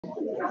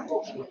Okay,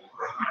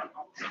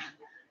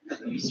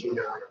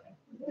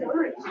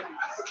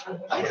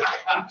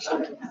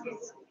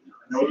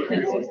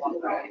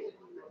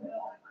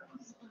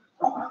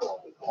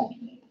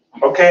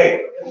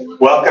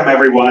 welcome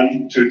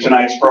everyone to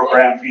tonight's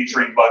program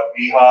featuring Buck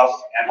Niehoff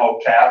and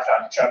Hope Taft.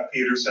 I'm Chuck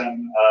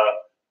Peterson,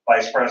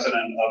 Vice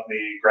President of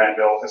the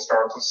Granville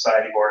Historical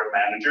Society Board of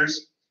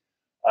Managers.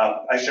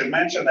 I should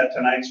mention that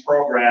tonight's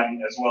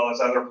program, as well as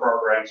other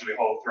programs we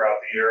hold throughout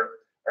the year,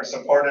 are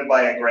supported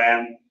by a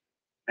grant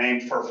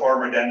named for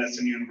former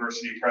Denison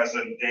University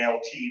President Dale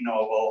T.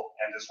 Noble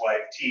and his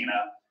wife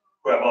Tina,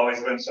 who have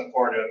always been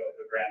supportive of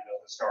the Granville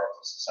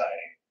Historical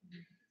Society.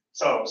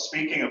 So,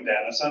 speaking of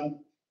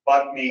Denison,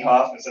 Buck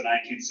Niehoff is a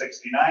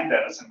 1969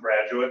 Denison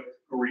graduate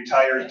who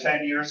retired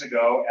 10 years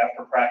ago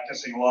after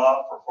practicing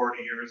law for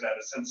 40 years at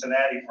a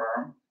Cincinnati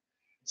firm.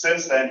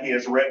 Since then, he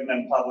has written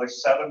and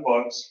published 7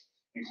 books,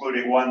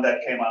 including one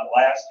that came out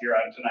last year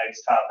on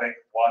tonight's topic,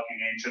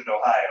 Walking Ancient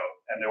Ohio,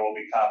 and there will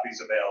be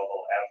copies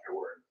available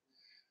afterward.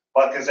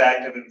 Buck is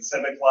active in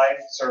civic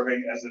life,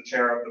 serving as the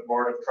chair of the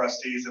Board of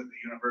Trustees of the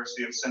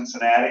University of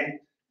Cincinnati,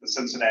 the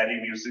Cincinnati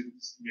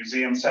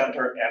Museum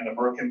Center, and the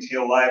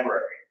Mercantile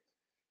Library.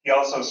 He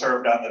also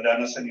served on the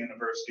Denison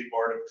University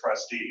Board of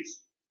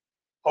Trustees.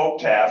 Hope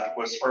Taft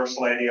was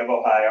First Lady of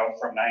Ohio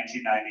from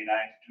 1999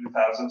 to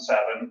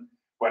 2007,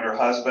 when her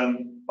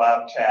husband,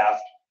 Bob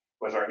Taft,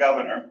 was our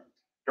governor.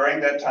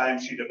 During that time,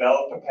 she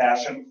developed a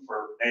passion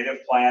for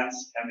native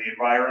plants and the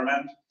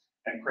environment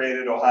and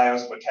created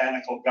Ohio's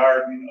Botanical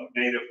Garden of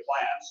Native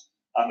Plants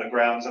on the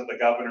grounds of the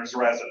governor's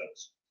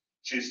residence.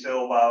 She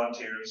still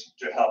volunteers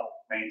to help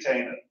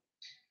maintain it.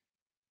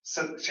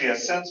 She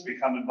has since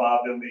become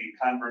involved in the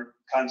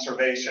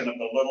conservation of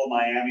the Little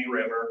Miami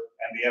River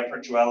and the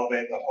effort to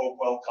elevate the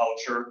Hopewell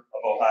culture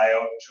of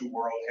Ohio to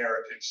World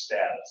Heritage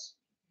status.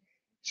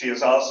 She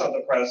is also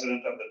the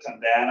president of the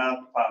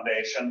Tandana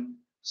Foundation,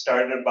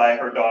 started by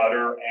her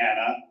daughter,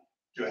 Anna,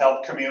 to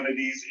help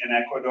communities in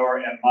Ecuador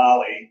and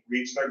Mali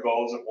reach their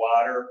goals of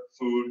water,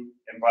 food,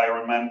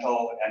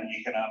 environmental, and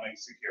economic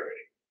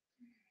security.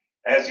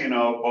 As you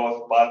know,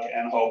 both Buck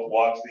and Hope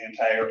walked the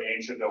entire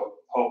ancient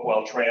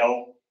Hopewell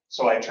Trail,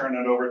 so I turn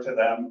it over to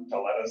them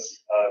to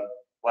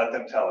let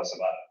them tell us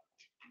about it.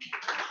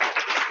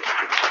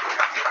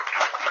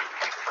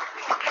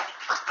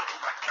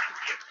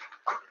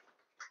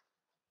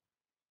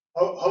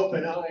 Hope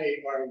and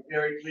I are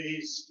very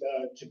pleased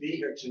to be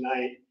here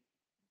tonight.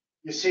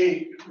 You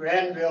see,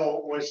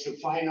 Granville was the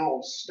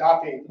final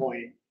stopping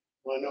point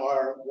on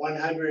our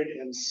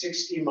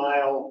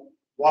 160-mile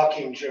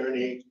walking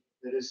journey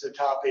that is the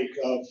topic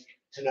of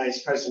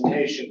tonight's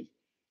presentation.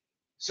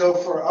 So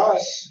for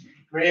us,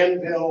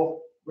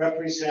 Granville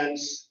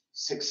represents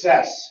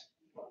success.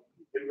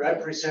 It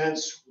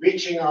represents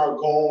reaching our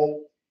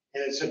goal,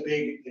 and it's a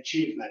big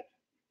achievement.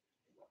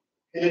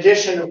 In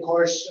addition, of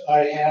course,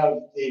 I have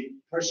the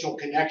personal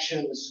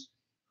connections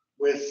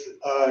with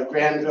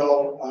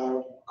Granville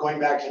going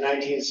back to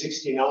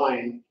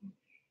 1969.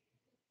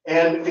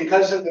 And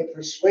because of the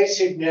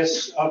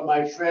persuasiveness of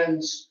my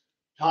friends,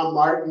 Tom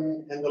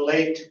Martin and the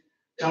late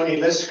Tony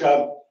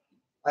Liska,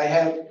 I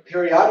have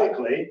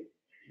periodically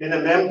been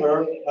a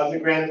member of the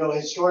Granville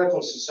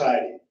Historical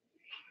Society.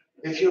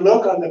 If you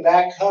look on the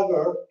back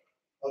cover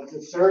of the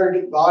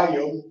 3rd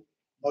volume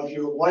of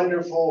your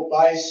wonderful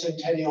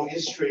bicentennial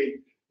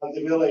history of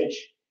the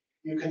village,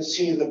 you can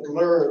see the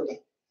blurb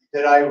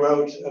that I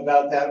wrote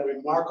about that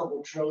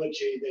remarkable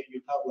trilogy that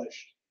you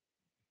published.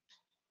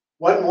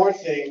 One more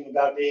thing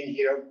about being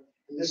here,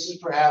 and this is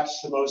perhaps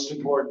the most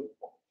important.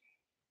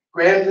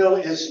 Granville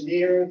is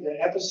near the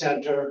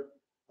epicenter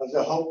of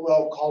the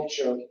Hopewell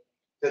culture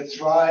that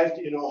thrived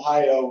in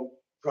Ohio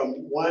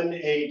from 1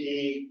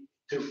 AD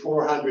to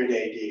 400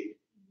 AD.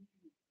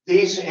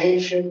 These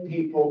ancient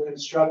people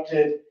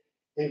constructed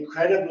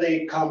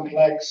incredibly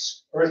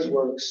complex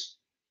earthworks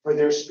for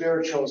their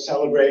spiritual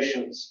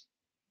celebrations.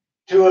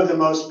 2 of the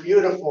most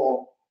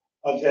beautiful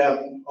of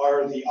them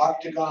are the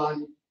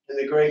Octagon and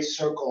the Great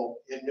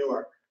Circle in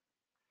Newark.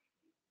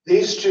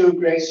 These 2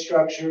 great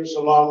structures,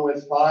 along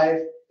with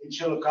 5 in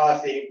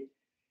Chillicothe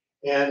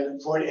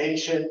and Fort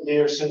Ancient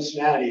near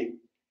Cincinnati,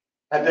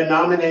 have been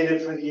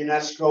nominated for the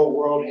UNESCO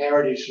World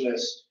Heritage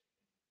List,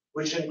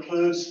 which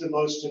includes the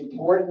most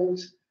important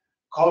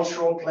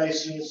cultural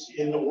places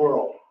in the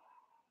world.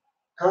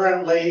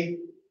 Currently,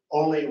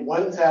 only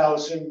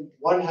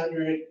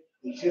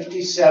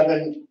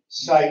 1,157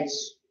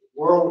 sites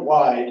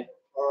worldwide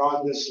are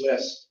on this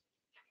list.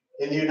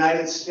 In the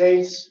United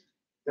States,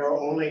 there are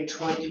only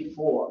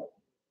 24.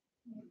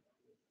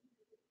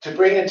 To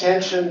bring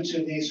attention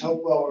to these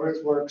Hopewell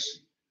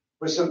Earthworks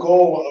was the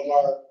goal of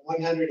our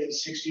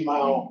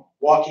 160-mile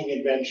walking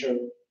adventure,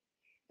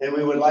 and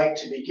we would like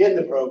to begin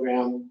the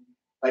program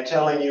by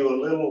telling you a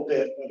little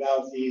bit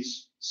about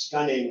these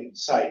stunning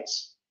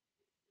sites.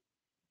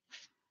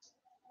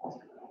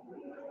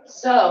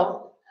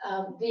 So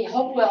the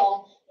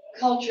Hopewell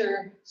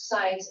culture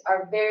sites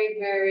are very,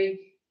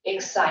 very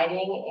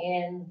exciting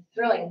and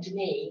thrilling to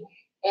me.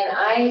 And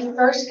I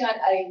first got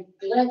a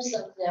glimpse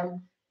of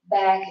them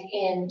back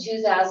in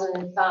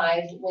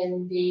 2005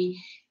 when the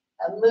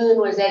moon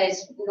was at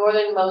its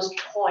northernmost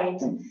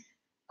point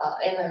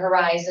in the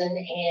horizon,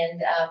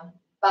 and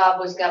Bob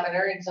was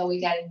governor, and so we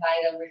got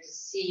invited over to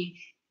see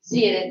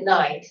it at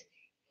night.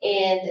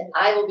 And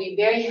I will be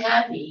very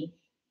happy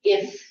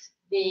if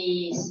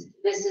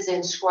this is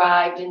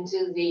inscribed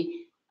into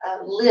the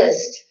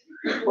list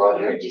World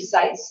Heritage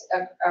Sites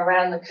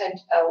around the country,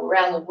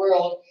 around the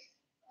world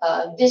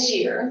this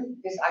year,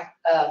 this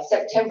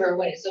September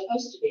when it's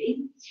supposed to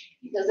be,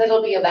 because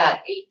it'll be about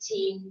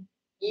 18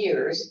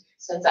 years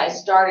since I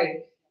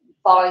started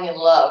falling in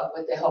love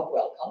with the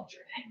Hopewell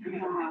culture.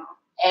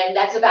 And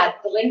that's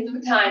about the length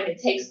of time it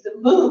takes the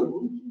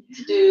moon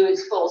to do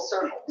its full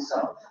circle.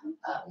 So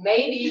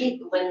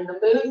maybe when the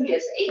moon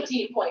gets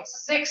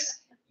 18.6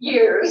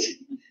 years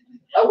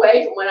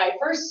away from when I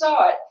first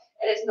saw it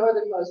at its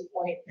northernmost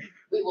point,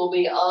 we will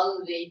be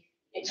on the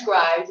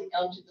inscribed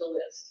onto the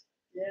list.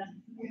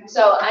 Yeah.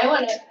 So I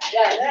want to,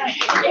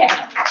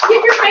 yeah,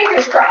 keep your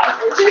fingers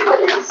crossed.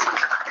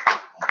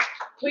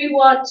 We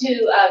want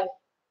to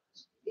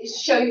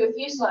show you a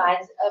few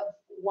slides of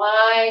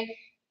why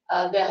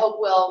the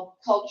Hopewell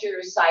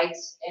culture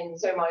sites and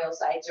ceremonial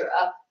sites are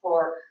up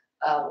for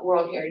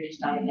World Heritage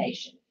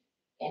nomination.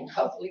 And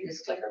hopefully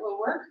this clicker will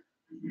work.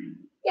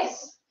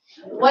 Yes.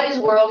 What is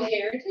World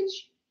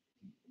Heritage?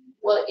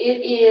 Well,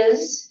 it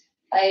is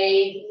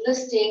a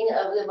listing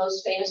of the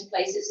most famous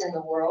places in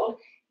the world.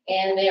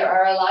 And there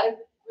are a lot of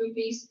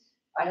groupies,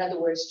 or in other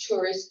words,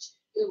 tourists,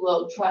 who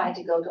will try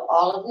to go to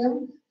all of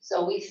them.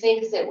 So we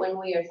think that when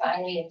we are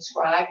finally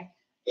inscribed,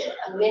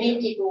 many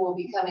people will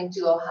be coming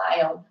to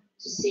Ohio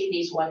to see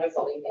these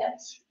wonderful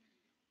events.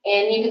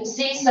 And you can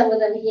see some of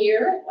them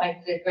here,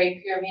 like the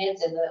Great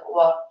Pyramids and the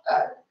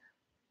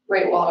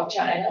Great Wall of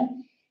China.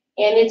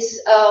 And it's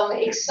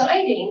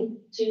exciting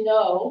to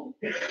know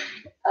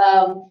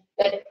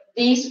that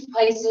these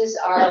places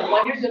are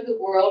wonders of the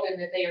world and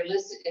that they are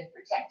listed and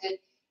protected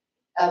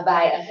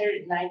by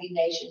 190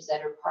 nations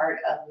that are part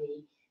of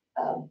the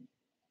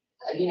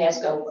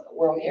UNESCO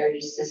World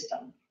Heritage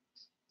System.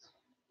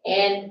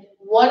 And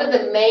one of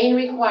the main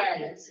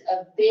requirements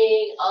of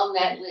being on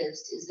that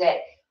list is that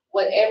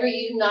whatever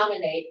you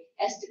nominate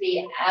has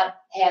to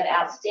have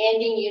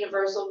outstanding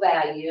universal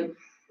value,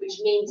 which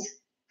means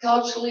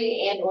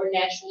culturally and or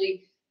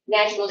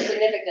natural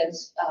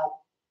significance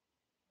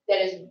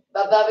that is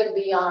above and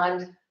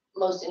beyond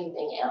most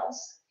anything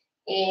else.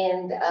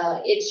 And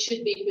it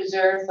should be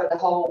preserved for the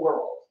whole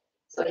world.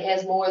 So it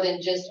has more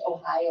than just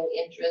Ohio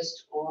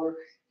interest or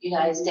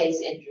United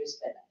States interest,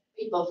 but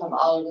people from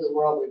all over the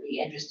world would be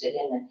interested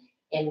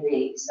in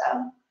these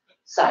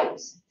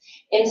sites.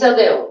 And so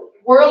the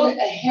World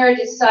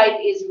Heritage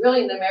Site is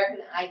really an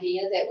American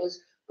idea that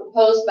was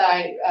proposed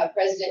by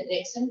President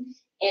Nixon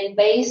and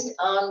based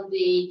on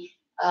the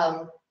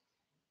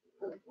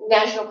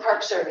National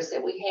Park Service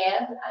that we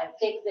have. I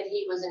think that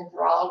he was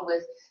enthralled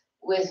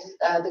with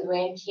the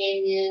Grand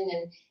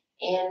Canyon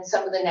and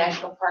some of the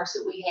national parks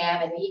that we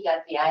have, and he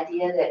got the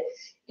idea that,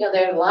 you know,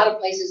 there are a lot of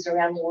places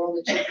around the world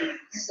that should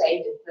be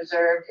saved and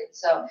preserved, and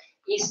so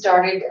he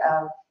started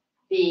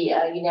the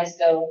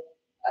UNESCO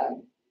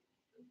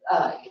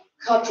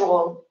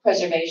cultural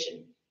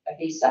preservation of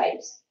these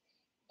sites.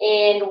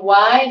 And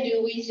why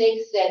do we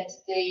think that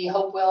the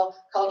Hopewell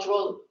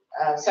cultural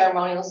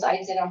ceremonial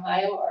sites in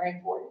Ohio are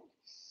important?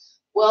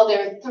 Well,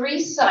 there are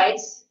 3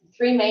 sites,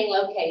 3 main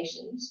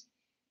locations.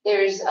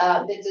 There's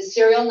a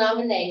serial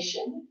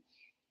nomination.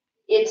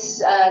 It's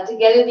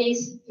together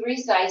these 3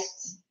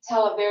 sites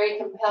tell a very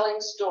compelling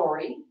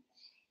story,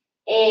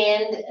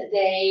 and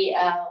they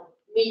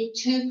meet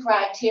 2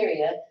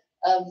 criteria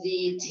of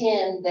the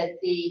 10 that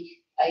the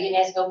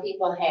UNESCO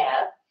people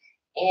have.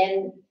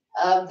 And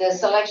the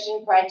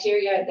selection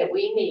criteria that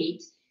we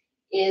meet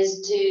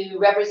is to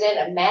represent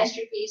a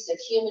masterpiece of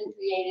human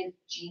creative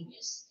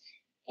genius.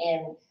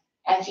 And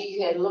after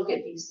you had look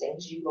at these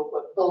things, you will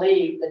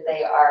believe that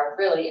they are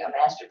really a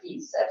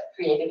masterpiece of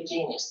creative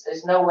genius.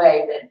 There's no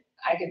way that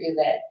I could do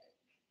that,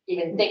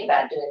 even think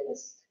about doing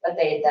this, what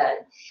they had done.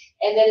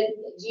 And then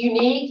it's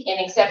unique and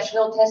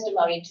exceptional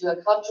testimony to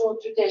a cultural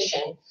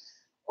tradition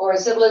or a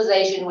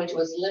civilization which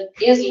is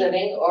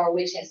living or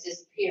which has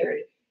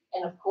disappeared.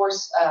 And of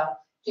course,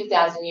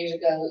 2,000 years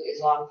ago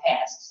is long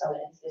past, so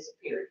it has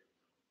disappeared.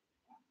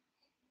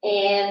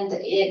 And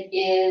it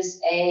is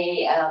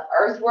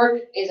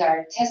earthwork is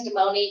our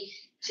testimony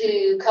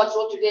to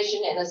cultural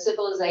tradition and a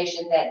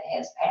civilization that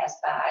has passed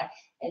by.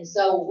 And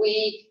so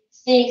we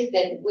think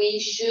that we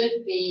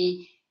should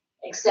be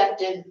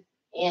accepted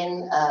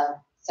in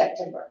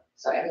September.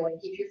 So everyone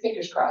keep your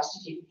fingers crossed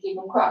if you can keep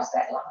them crossed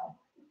that long.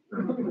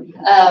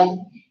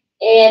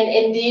 And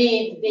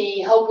indeed,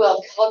 the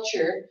Hopewell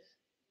culture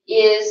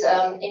is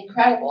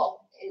incredible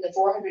in the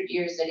 400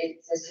 years that it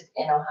existed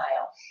in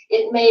Ohio.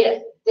 It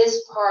made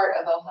this part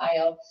of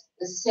Ohio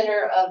the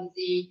center of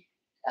the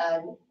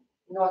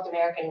North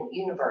American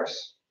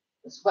universe.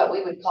 It's what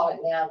we would call it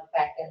now.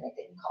 Back then, they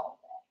didn't call it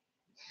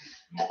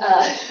that.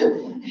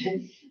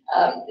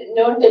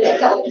 No one did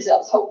call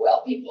themselves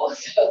Hopewell people.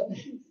 So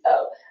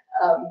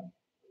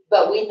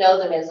but we know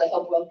them as the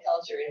Hopewell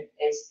culture. And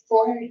it's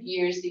 400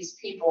 years, these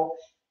people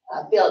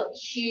built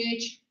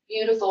huge,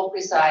 beautiful,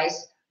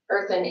 precise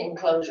earthen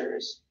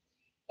enclosures.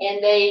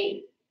 And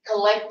they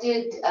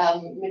collected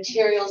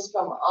materials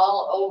from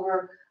all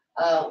over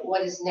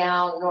what is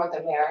now North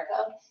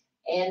America.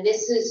 And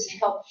this has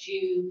helped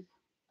you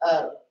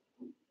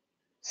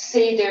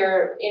see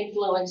their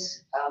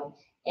influence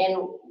and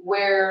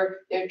where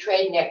their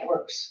trade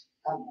networks,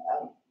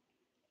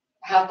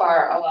 how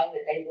far along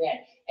that they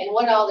went, and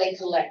what all they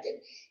collected.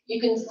 You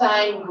can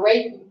find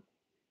great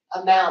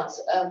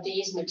amounts of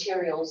these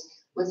materials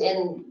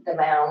within the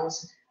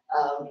mounds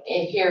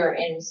here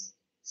in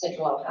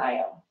Central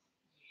Ohio.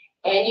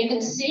 And you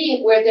can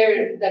see where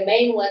the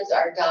main ones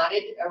are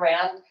dotted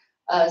around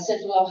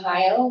Central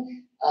Ohio,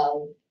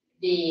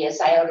 the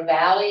Scioto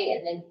Valley,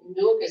 and then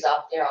Newark is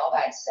up there all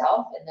by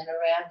itself, and then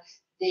around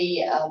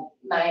the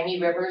Miami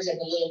rivers and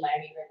the Little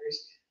Miami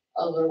rivers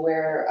over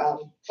where,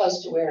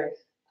 close to where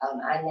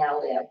I now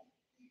live.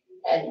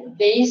 And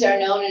these are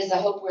known as the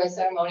Hopewell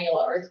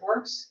Ceremonial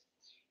Earthworks.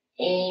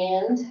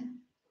 And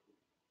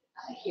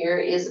here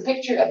is a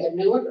picture of the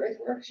Newark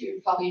Earthworks. You're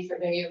probably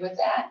familiar with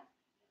that.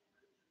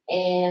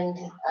 And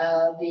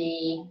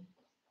the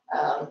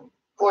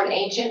Fort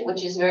Ancient,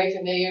 which is very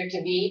familiar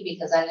to me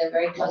because I live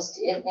very close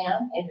to it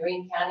now in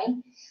Greene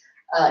County.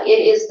 It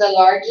is the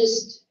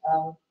largest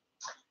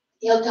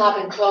hilltop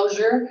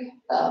enclosure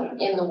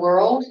in the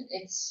world.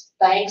 Its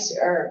banks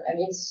are,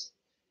 its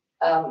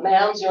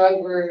mounds are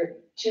over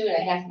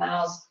 2.5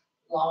 miles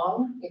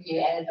long if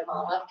you added them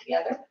all up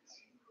together.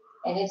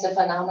 And it's a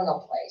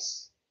phenomenal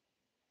place.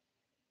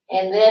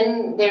 And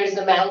then there's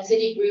the Mound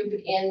City group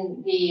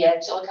in the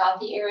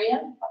Chillicothe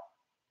area.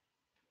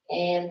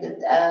 And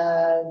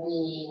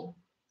the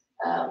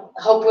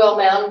Hopewell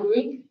Mound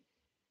group,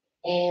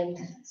 and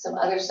some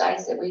other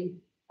sites that we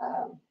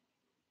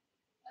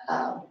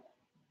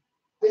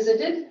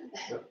visited,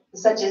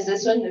 such as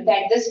this one. In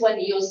fact, this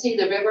one, you'll see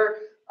the river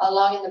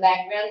along in the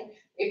background.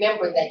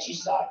 Remember that you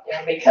saw it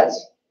there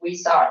because we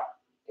saw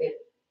it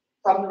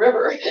from the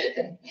river,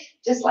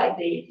 just like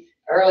the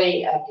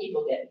early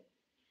people did,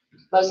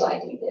 most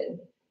likely did.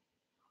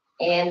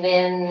 And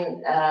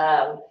then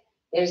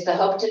there's the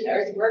Hopeton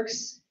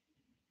Earthworks,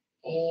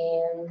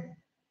 and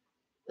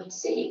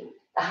let's see,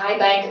 the High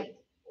Bank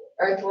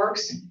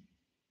Earthworks.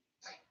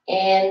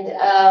 And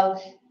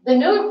the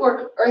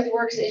Newark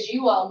Earthworks, as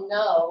you all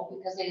know,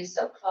 because it is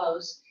so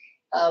close,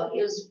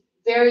 it was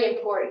very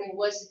important. It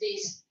was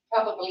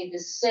probably the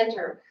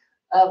center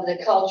of the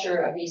culture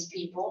of these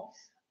people.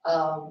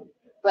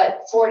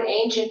 But Fort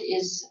Ancient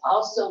is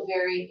also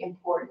very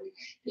important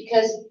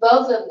because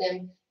both of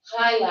them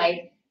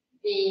highlight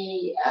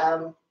the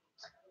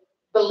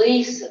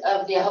beliefs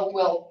of the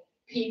Hopewell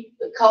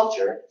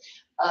culture,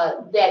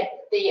 that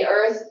the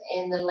earth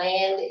and the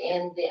land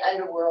and the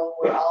underworld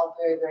were all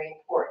very, very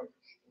important.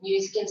 You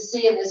can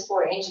see in this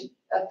Fort Ancient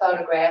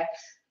photograph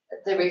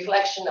the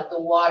reflection of the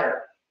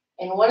water.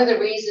 And one of the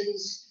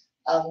reasons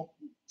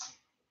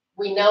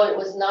we know it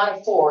was not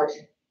a fort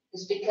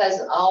is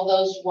because all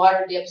those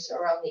water dips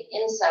are on the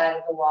inside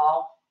of the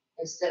wall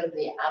instead of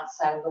the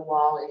outside of the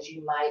wall, as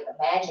you might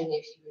imagine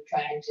if you were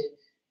trying to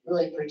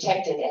really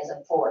protect it as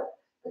a fort.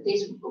 But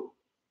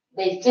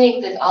they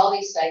think that all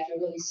these sites are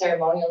really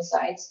ceremonial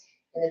sites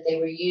and that they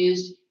were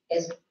used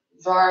as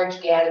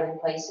large gathering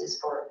places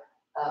for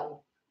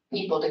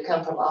people to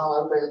come from all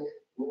over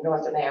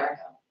North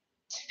America.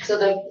 So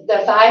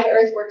the 5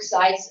 earthwork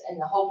sites in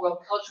the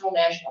Hopewell Cultural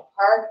National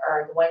Park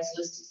are the ones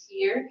listed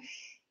here.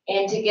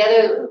 And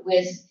together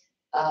with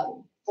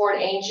Fort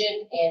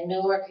Ancient and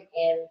Newark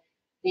and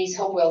these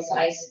Hopewell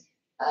sites,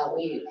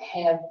 we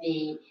have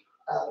the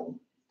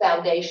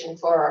foundation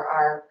for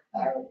our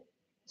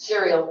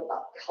serial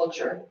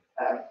culture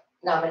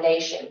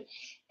nomination.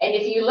 And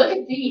if you look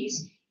at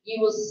these,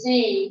 you will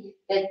see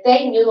that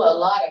they knew a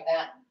lot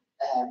about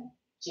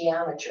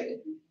geometry,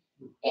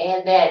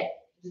 and that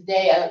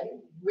they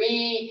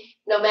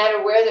no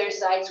matter where their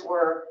sites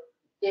were,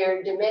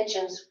 their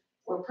dimensions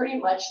were pretty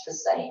much the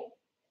same.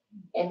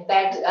 In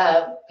fact,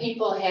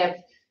 people have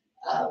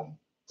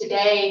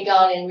today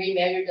gone and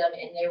remeasured them,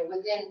 and they're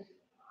within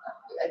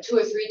 2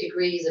 or 3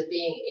 degrees of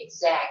being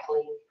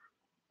exactly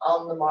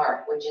on the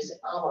mark, which is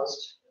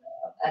almost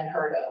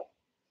unheard of.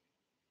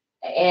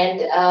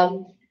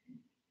 And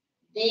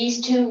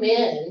these 2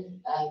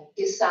 men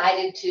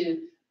decided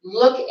to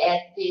look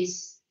at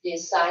this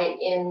site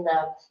in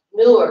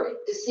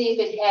Newark to see if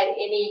it had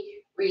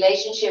any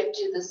relationship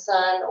to the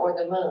sun or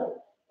the moon.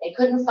 They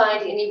couldn't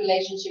find any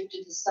relationship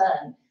to the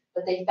sun,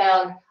 but they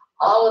found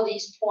all of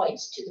these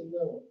points to the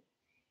moon.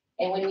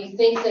 And when you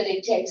think that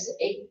it takes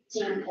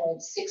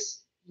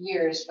 18.6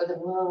 years for the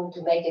moon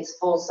to make its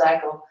full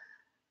cycle,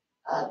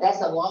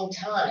 that's a long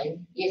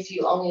time if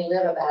you only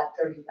live about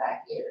 35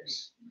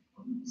 years.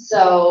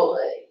 So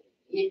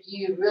it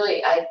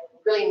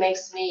really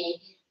makes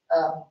me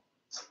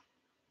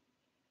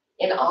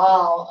in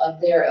awe of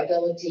their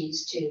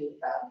abilities to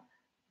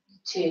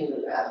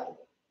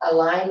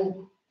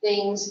align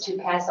things, to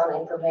pass on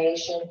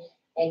information,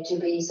 and to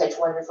be such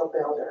wonderful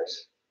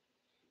builders.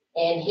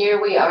 And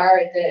here we are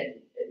at the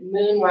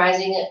moon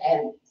rising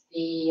at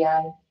the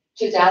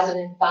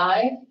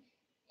 2005.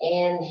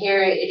 And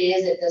here it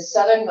is at the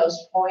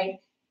southernmost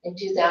point in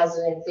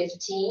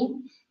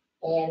 2015.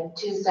 And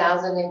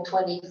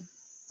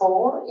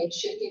 2024, it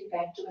should get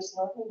back to its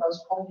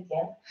northernmost point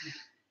again.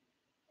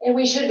 And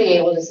we should be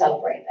able to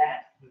celebrate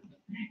that.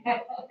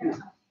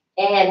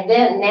 And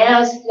then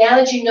now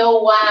that you know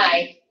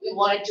why we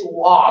wanted to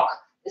walk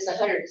this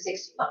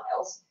 160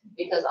 miles,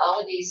 because all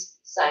of these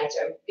sites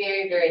are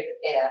very, very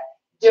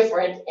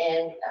different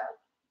and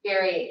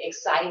very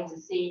exciting to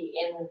see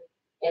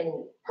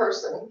in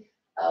person,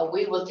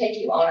 we will take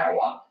you on our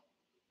walk.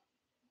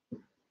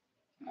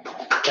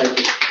 Thank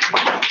you.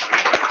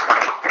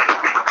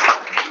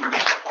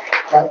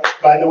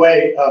 By the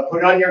way,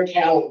 put on your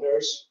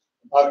calendars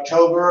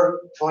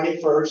October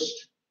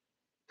 21st,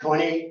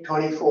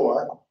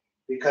 2024,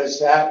 because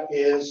that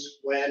is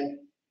when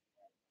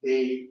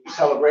the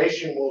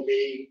celebration will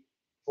be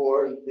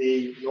for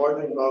the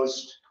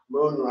northernmost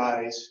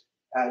moonrise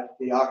at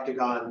the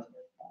Octagon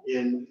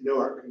in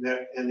Newark.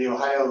 And the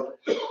Ohio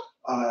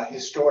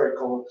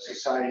Historical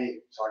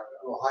Society,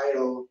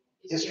 Ohio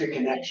History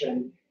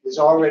Connection, is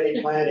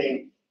already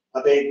planning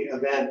a big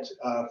event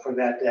for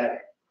that day.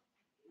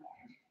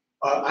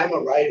 I'm a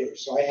writer,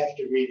 so I have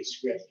to read a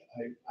script.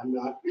 I'm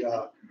not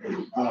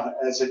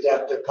as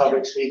adept at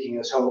public speaking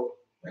as Hope.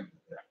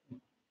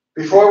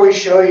 Before we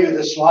show you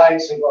the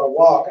slides of our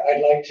walk,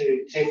 I'd like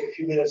to take a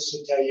few minutes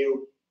to tell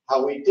you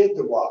how we did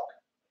the walk.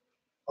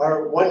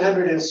 Our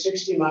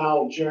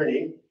 160-mile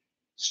journey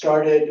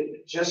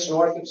started just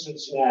north of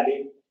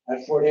Cincinnati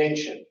at Fort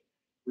Ancient,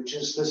 which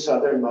is the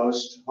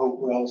southernmost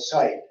Hopewell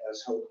site,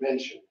 as Hope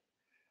mentioned.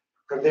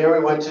 From there,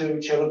 we went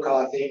to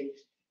Chillicothe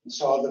and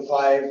saw the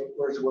 5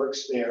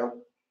 earthworks there.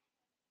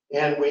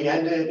 And we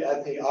ended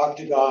at the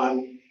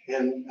Octagon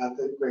and at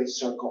the Great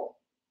Circle.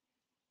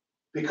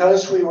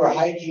 Because we were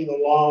hiking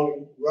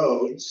along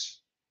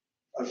roads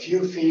a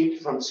few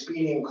feet from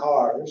speeding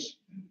cars,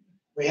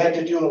 we had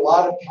to do a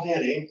lot of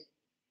planning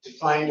to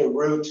find a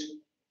route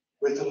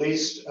with the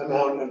least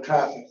amount of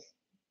traffic.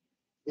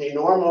 The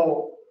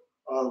normal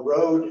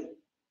road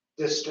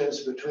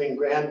distance between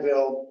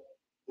Granville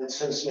and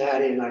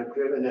Cincinnati, and I've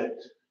driven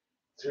it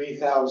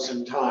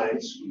 3,000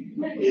 times,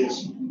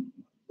 is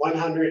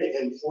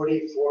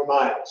 144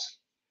 miles.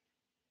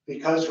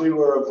 Because we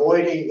were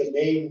avoiding the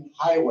main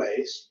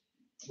highways,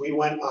 we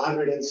went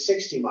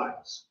 160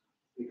 miles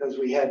because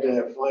we had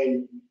to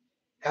find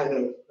kind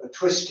of a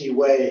twisty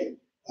way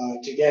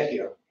to get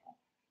here.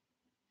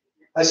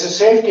 As a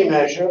safety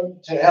measure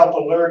to help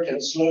alert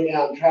and slow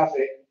down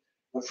traffic,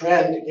 a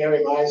friend,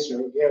 Gary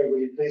Meisner, Gary, will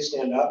you please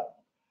stand up?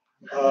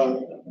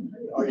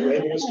 Are you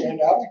able to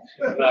stand up?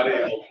 I'm not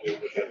able to.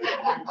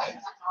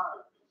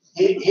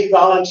 He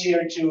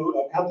volunteered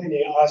to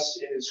accompany us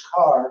in his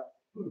car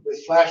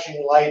with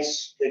flashing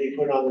lights that he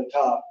put on the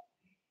top.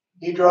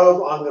 He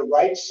drove on the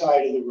right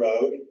side of the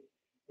road,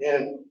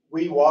 and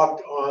we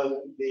walked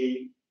on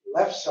the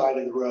left side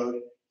of the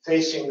road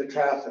facing the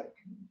traffic.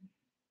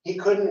 He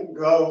couldn't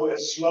go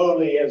as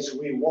slowly as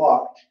we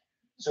walked,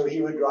 so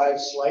he would drive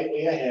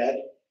slightly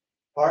ahead,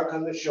 park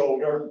on the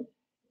shoulder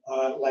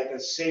like a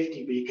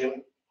safety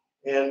beacon,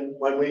 and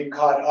when we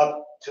caught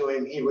up to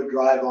him, he would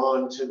drive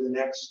on to the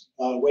next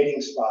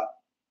waiting spot.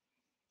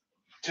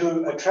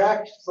 To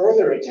attract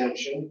further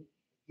attention,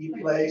 he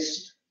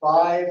placed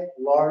 5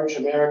 large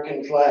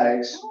American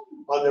flags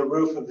on the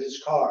roof of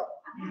his car.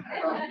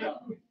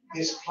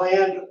 His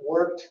plan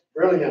worked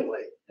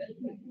brilliantly.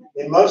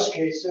 In most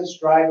cases,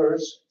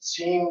 drivers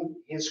seeing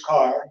his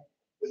car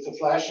with the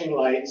flashing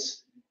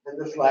lights and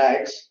the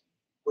flags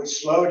would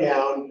slow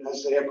down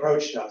as they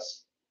approached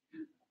us.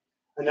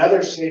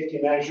 Another safety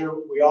measure,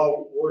 we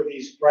all wore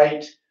these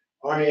bright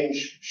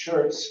orange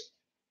shirts,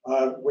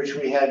 which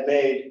we had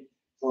made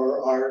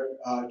for our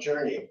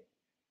journey.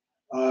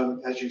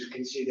 As you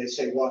can see, they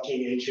say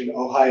Walking Ancient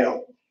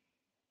Ohio.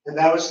 And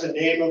that was the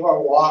name of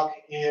our walk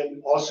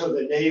and also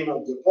the name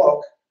of the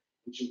book,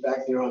 which is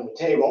back there on the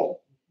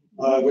table,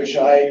 which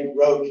I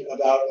wrote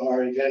about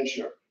our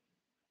adventure.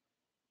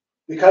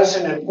 Because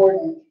an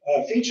important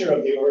feature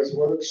of the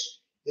earthworks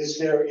is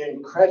their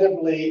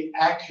incredibly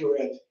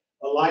accurate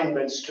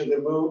alignments to the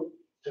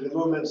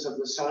movements of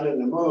the sun and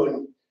the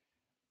moon,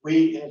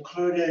 we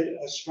included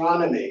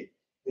astronomy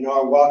in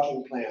our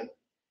walking plan.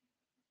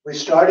 We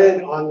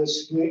started on the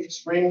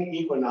spring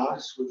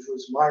equinox, which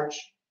was March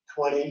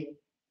 20,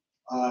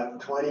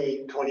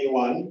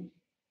 2021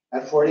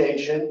 at Fort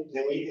Ancient,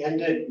 and we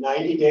ended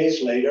 90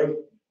 days later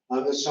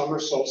on the summer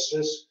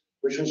solstice,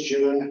 which was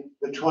June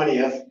the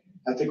 20th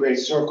at the Great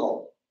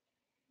Circle.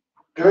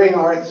 During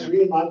our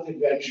 3-month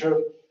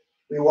adventure,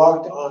 we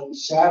walked on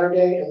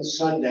Saturday and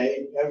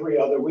Sunday every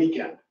other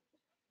weekend.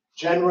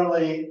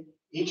 Generally,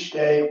 each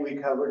day we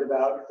covered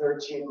about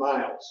 13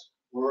 miles,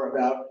 or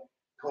about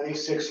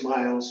 26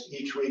 miles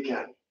each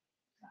weekend.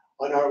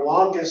 On our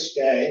longest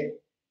day,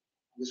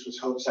 this was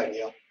Hope's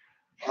idea,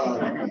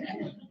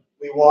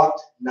 we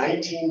walked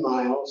 19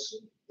 miles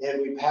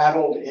and we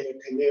paddled in a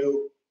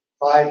canoe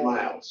 5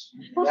 miles.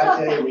 That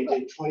day we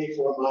did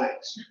 24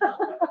 miles.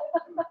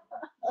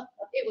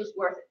 It was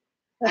worth it.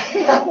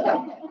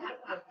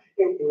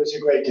 It was a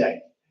great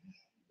day.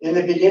 In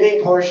the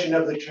beginning portion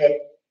of the trip,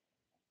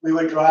 we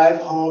would drive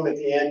home at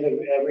the end of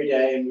every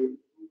day and we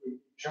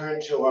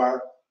return to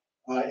our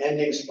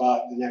ending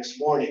spot the next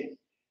morning.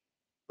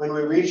 When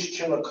we reached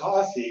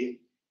Chillicothe,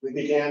 we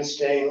began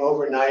staying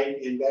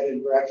overnight in bed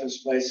and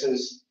breakfast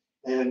places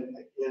and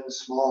in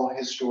small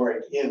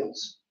historic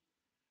inns.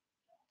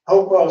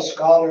 Hopewell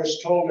scholars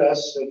told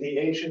us that the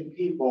ancient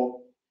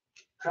people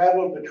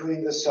traveled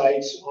between the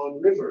sites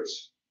on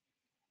rivers,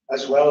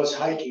 as well as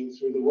hiking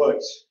through the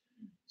woods.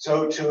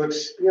 So to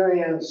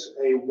experience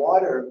a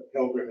water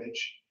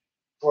pilgrimage,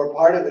 for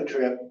part of the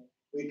trip,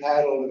 we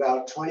paddled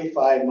about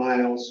 25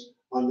 miles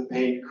on the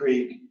Paint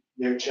Creek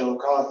near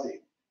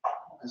Chillicothe.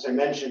 As I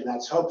mentioned,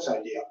 that's Hope's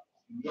idea.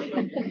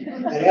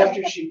 And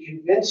after she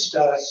convinced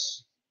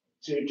us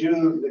to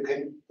do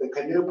the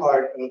canoe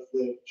part of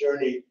the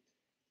journey,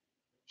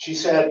 she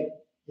said,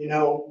 you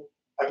know,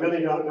 I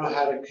really don't know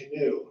how to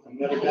canoe. I've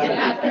never done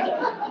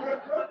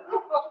it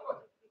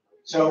before.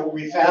 So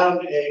we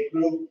found a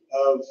group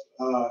of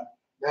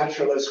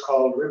naturalists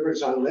called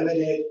Rivers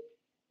Unlimited,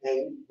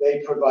 and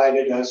they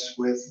provided us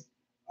with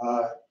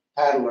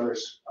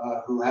paddlers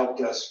who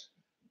helped us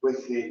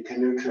with the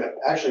canoe trip.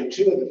 Actually,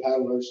 2 of the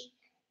paddlers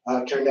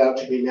turned out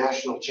to be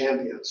national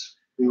champions.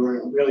 We were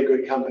in really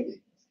good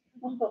company.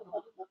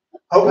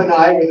 Hope and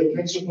I were the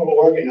principal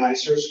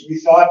organizers. We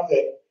thought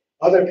that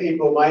other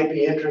people might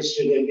be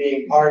interested in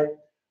being part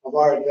of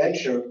our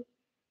adventure,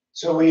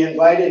 so we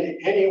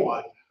invited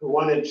anyone who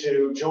wanted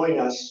to join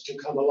us to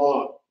come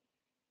along.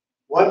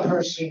 One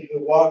person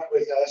who walked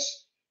with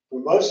us for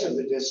most of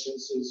the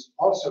distance is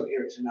also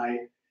here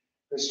tonight,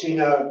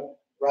 Christina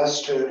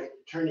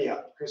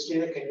Rastuturnia.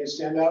 Christina, can you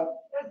stand up?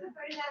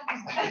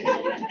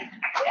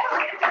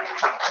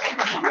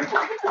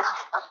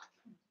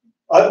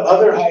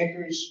 Other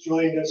hikers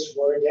joined us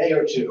for a day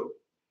or 2.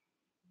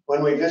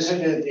 When we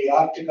visited the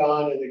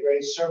Octagon and the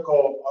Great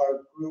Circle,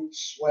 our group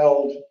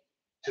swelled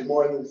to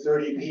more than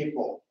 30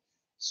 people.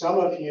 Some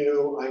of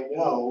you, I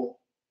know,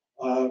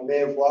 may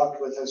have walked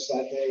with us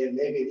that day, and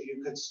maybe if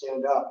you could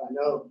stand up. I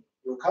know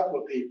there were a couple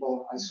of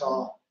people. I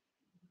saw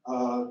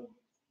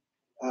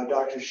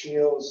Dr.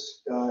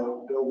 Shields,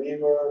 Bill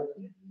Weaver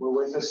were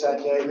with us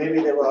that day.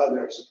 Maybe there were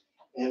others.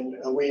 And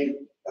we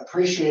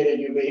appreciated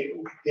you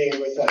being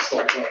with us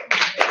that day.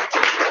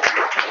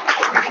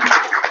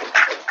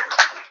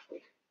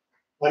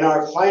 On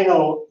our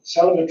final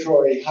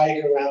celebratory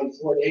hike around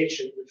Fort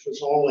Ancient, which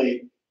was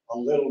only a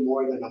little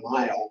more than a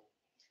mile,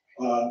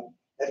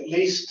 at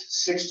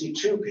least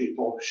 62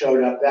 people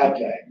showed up that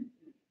day.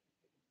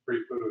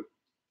 Free food.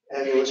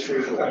 And it was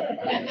free food.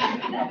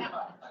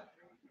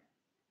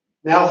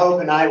 Now Hope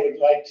and I would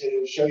like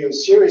to show you a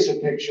series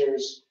of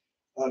pictures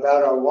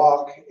about our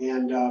walk,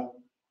 and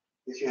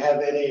if you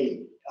have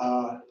any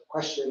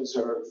questions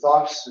or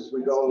thoughts as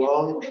we go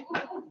along,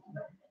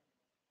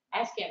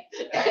 Ask him.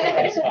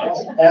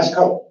 ask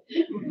Hope.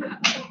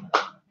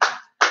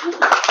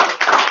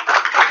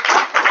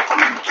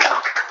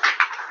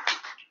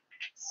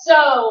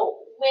 So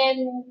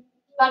when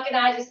Buck and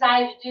I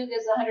decided to do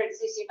this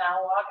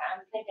 160-mile walk,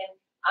 I'm thinking,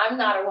 I'm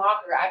not a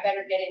walker, I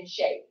better get in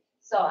shape.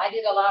 So I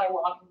did a lot of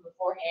walking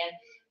beforehand,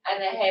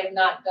 and I have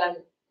not done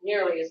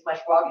nearly as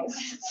much walking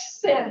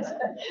since.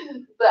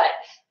 But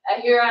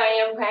here I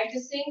am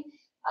practicing.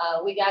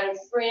 We got a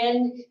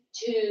friend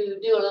to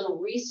do a little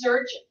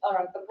research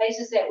on the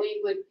places that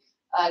we would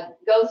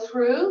go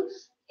through,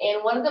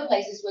 and one of the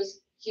places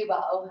was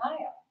Cuba,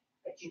 Ohio.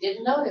 But you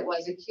didn't know there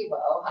was a Cuba,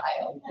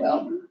 Ohio.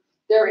 Well,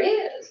 there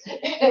is.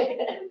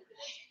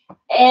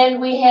 And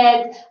we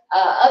had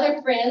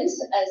other friends,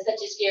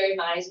 such as Gary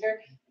Meisner,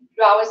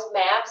 draw us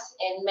maps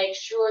and make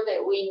sure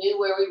that we knew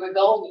where we were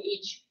going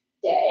each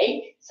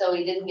day, so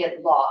we didn't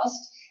get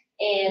lost.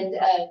 And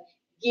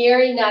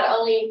Gary not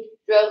only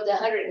drove the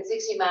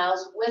 160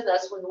 miles with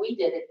us when we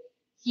did it,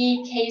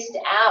 he cased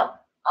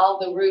out all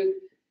the route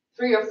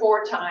 3 or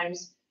 4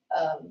 times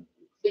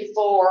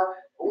before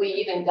we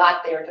even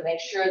got there to make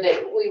sure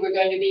that we were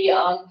going to be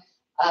on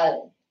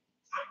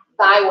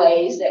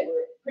byways that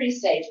were pretty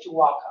safe to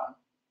walk on.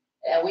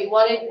 We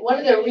wanted, one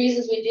of the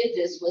reasons we did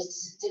this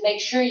was to make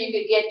sure you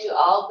could get to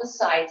all the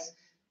sites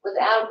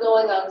without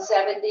going on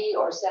 70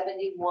 or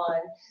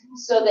 71,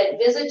 so that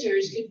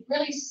visitors could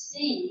really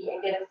see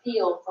and get a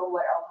feel for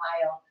what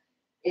Ohio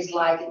is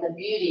like and the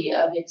beauty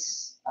of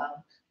its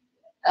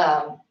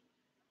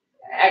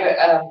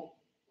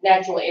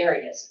natural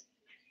areas.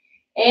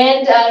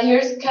 And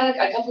here's kind of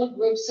a couple of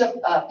groups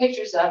of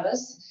pictures of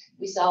us.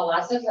 We saw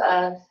lots of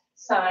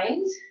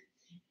signs,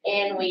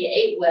 and we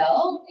ate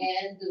well,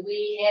 and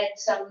we had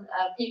some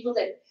people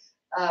that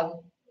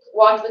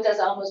walked with us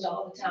almost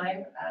all the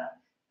time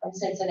from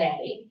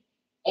Cincinnati.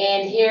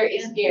 And here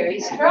is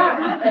Gary's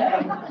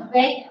drive.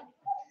 Okay.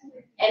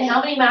 And how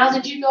many miles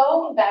did you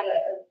go? About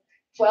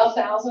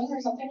 12,000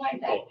 or something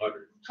like that?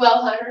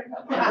 1,200.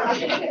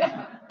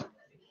 1,200.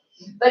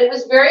 But it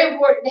was very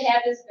important to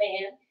have this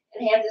van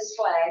and had this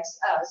flags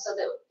so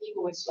that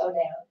people would slow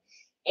down.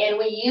 And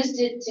we used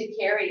it to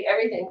carry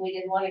everything we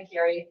didn't want to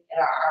carry in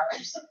our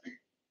arms,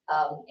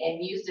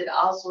 and used it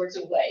all sorts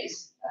of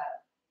ways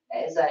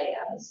as a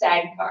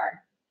SAG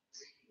car.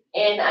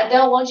 And I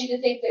don't want you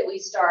to think that we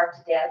starved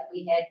to death.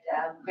 We had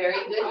very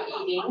good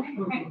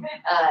eating.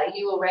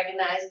 You will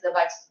recognize the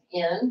Buck's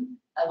Inn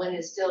when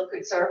it still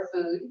could serve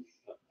food,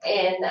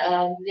 and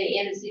the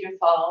Inn at Cedar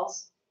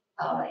Falls.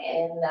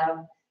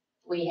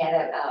 We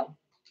had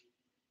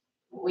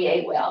we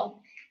ate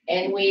well,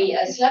 and we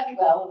slept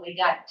well when we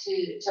got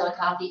to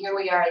Chillicothe. Here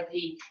we are at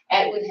the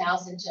Atwood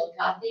House in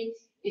Chillicothe.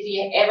 If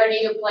you ever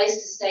need a place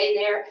to stay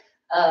there,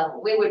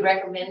 we would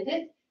recommend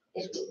it.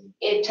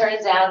 It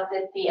turns out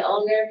that the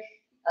owner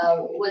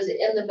was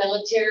in the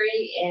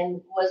military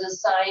and was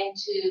assigned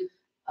to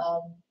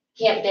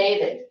Camp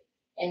David.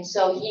 And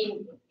so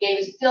he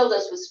filled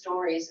us with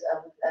stories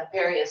of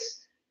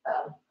various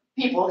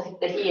people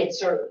that he had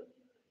served.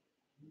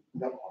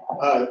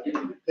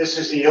 This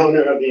is the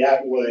owner of the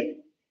Atwood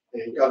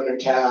and Governor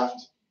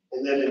Taft.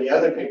 And then in the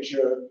other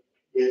picture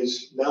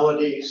is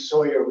Melody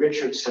Sawyer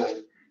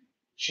Richardson.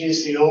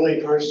 She's the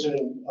only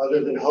person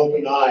other than Hope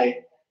and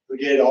I who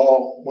did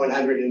all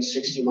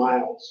 160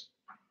 miles.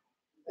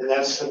 And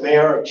that's the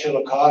mayor of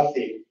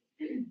Chillicothe.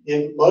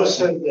 In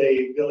most of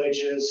the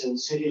villages and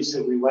cities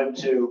that we went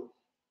to,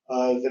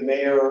 the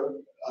mayor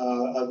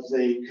of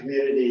the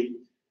community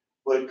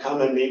would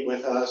come and meet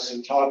with us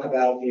and talk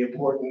about the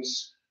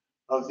importance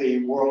of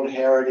the World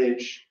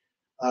Heritage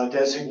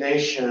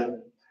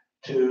designation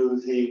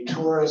to the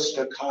tourist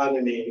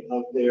economy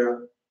of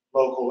their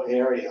local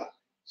area.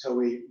 So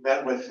we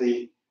met with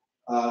the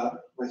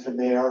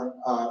mayor,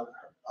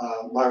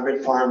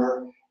 Margaret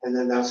Farmer, and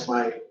then that's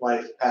my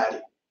wife,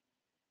 Patty.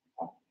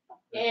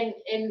 And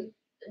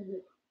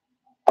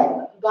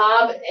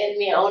Bob and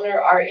the owner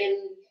are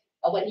in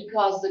what he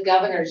calls the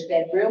governor's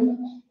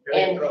bedroom.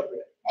 Very appropriate.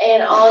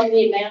 And on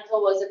the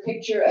mantle was a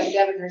picture of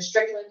Governor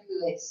Strickland,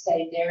 who had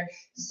stayed there.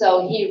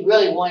 So he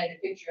really wanted a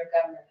picture of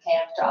Governor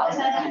Taft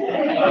also.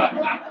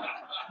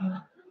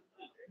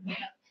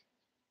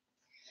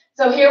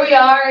 So here we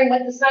are, and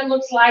what the sun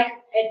looks like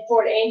at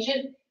Fort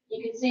Ancient.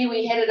 You can see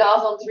we headed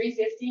off on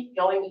 350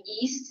 going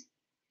east.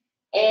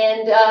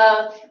 And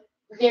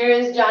there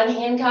is John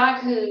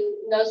Hancock, who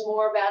knows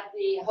more about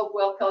the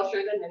Hopewell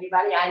culture than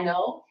anybody I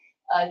know,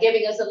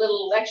 giving us a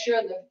little lecture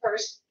on the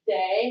first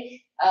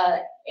day.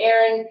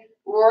 Aaron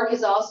Rourke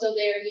is also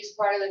there. He's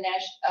part of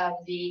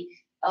the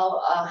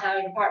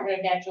Ohio Department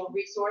of Natural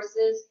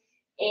Resources,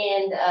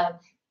 and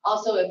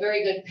also a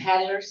very good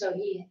paddler, so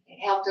he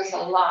helped us a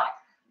lot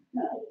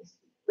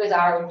with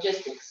our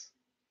logistics.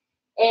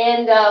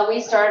 And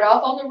we started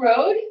off on the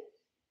road,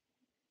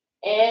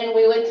 and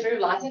we went through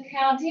lots of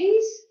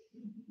counties,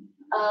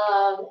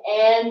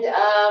 and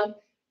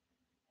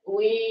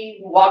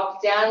we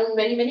walked down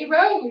many, many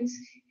roads.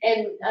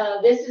 And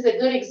this is a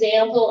good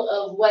example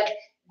of what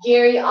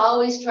Gary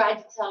always tried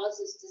to tell us,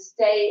 is to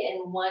stay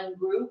in one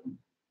group.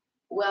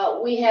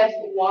 Well, we have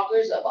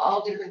walkers of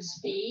all different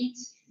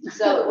speeds,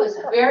 so it was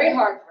very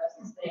hard for us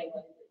to stay in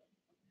one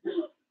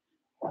group.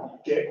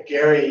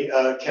 Gary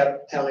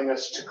kept telling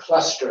us to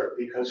cluster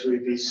because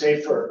we'd be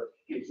safer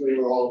if we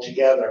were all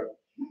together.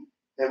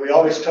 And we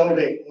always told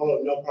him, oh,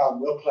 no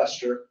problem, we'll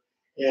cluster.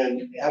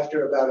 And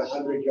after about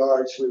 100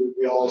 yards, we would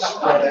be all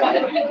spread out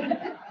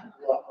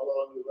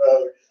along the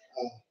road.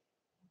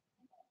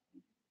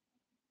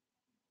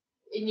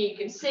 And you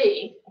can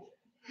see.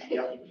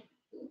 Yeah.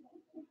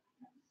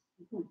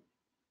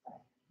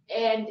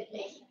 And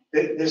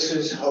This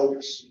is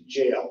Hope's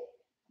jail.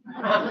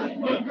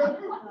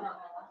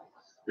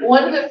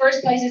 one of the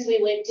first places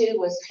we went to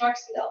was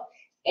Clarksville.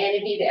 And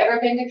if you've ever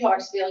been to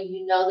Clarksville,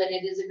 you know that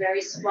it is a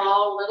very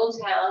small little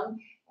town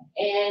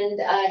and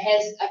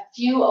has a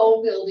few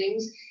old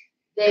buildings.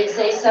 They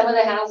say some of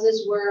the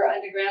houses were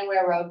Underground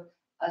Railroad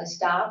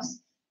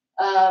stops.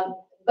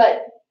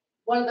 But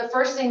one of the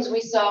first things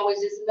we saw was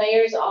this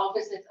mayor's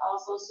office that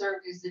also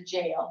served as the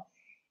jail.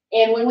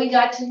 And when we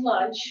got to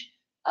lunch,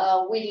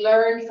 we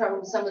learned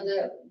from some of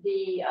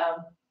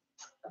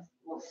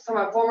from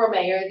a former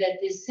mayor that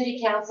the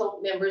city council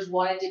members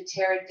wanted to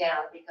tear it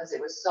down because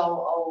it was so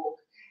old.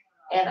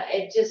 And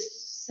it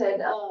just said,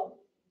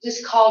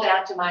 just called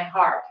out to my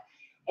heart.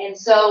 And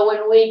so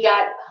when we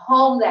got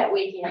home that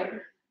weekend,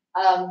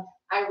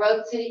 I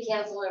wrote city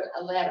council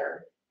a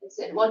letter and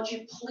said, won't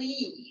you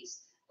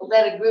please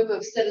let a group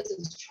of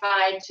citizens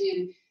try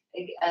to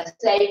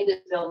save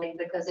this building,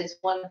 because it's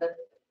one of the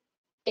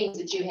things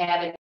that you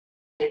have and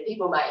that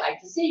people might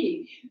like to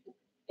see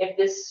if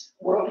this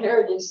World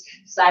Heritage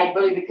Site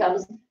really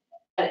becomes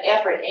an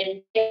effort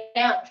and get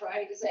out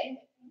trying to save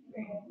it.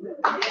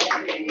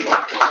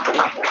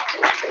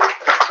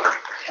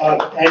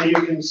 And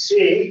you can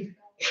see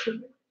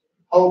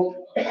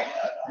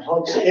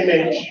Hope's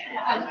image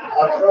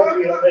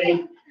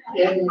appropriately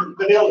in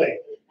the building,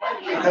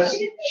 because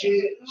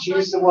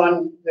she's the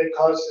one that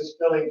caused this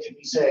building to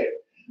be saved.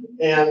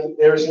 And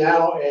there's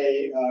now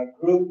a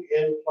group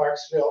in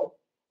Clarksville,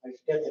 I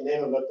forget the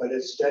name of it, but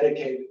it's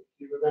dedicated.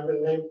 Do you remember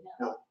the name?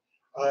 No.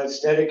 It's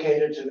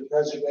dedicated to the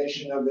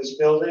preservation of this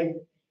building.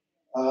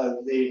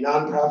 The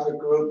nonprofit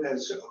group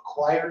has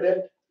acquired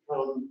it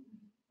from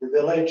the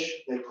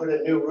village. They put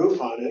a new roof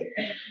on it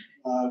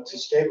to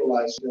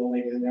stabilize the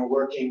building, and they're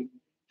working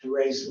to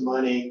raise the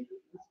money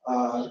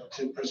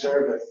to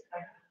preserve it.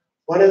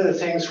 One of the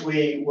things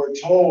we were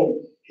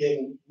told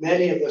in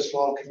many of the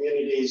small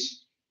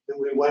communities that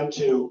we went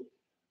to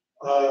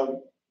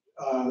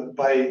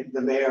by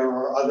the mayor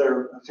or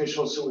other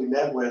officials that we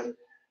met with,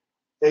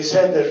 they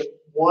said that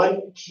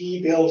one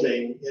key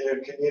building in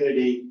a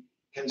community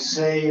can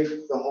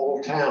save the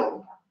whole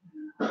town.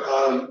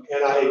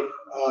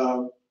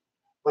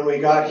 When we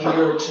got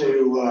here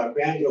to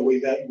Granville,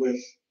 we met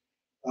with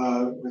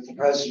the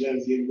president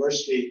of the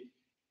university,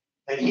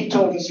 and he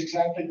told us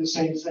exactly the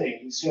same thing.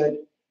 He said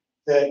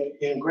that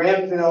in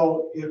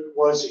Granville, it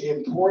was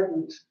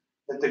important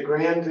that the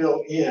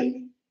Granville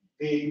Inn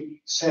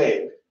be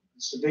saved.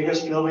 It's the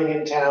biggest building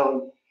in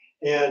town,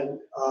 and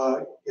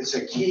it's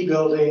a key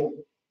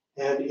building,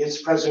 and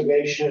its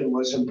preservation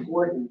was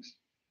important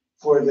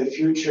for the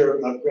future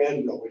of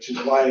Granville, which is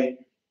why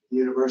the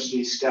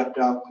university stepped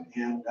up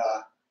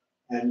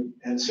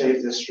and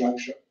saved this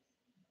structure.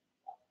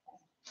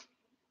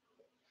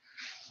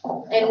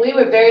 And we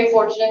were very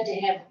fortunate to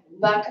have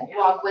Buck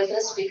walk with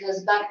us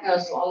because Buck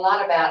knows a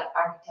lot about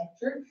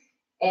architecture,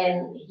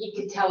 and he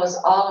could tell us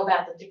all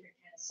about the different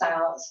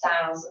kind of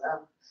styles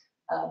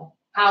of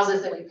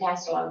houses that we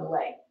passed along the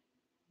way.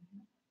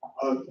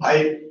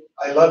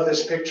 I love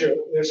this picture.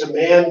 There's a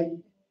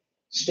man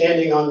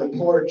standing on the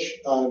porch.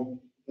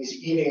 He's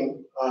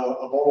eating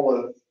a bowl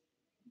of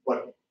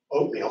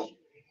oatmeal.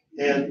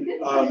 And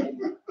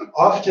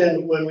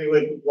often when we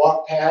would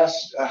walk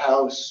past a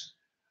house,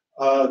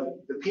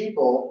 the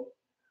people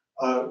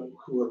who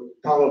were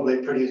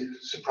probably pretty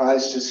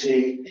surprised to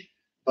see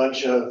a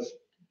bunch of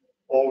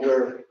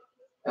older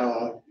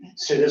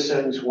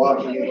citizens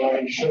walking in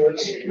orange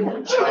shirts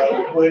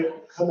would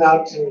come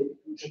out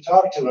to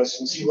talk to us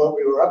and see what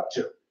we were up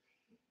to.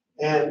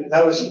 And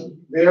that was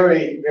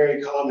very,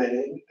 very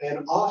common.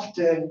 And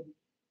often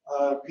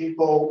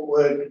people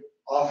would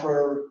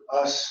offer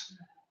us,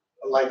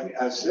 like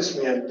as this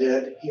man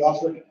did, he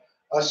offered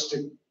us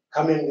to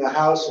come in the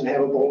house and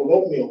have a bowl of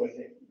oatmeal with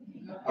him.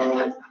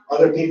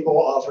 Other people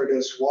offered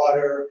us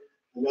water.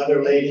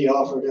 Another lady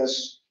offered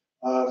us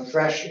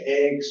fresh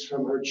eggs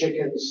from her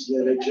chickens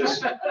that had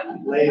just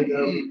laid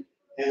them.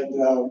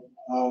 And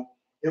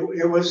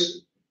it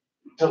was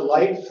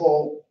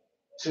delightful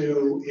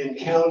to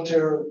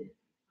encounter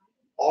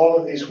all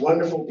of these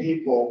wonderful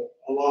people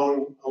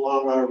along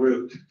our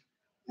route.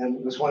 And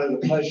it was one of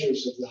the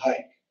pleasures of the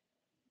hike.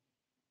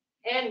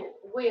 And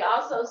we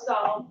also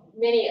saw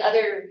many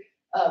other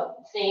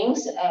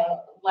things,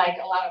 like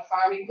a lot of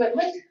farm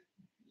equipment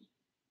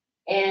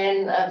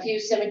and a few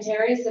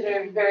cemeteries that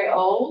are very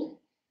old,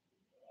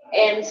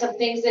 and some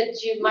things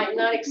that you might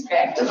not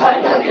expect to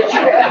find on your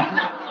trip.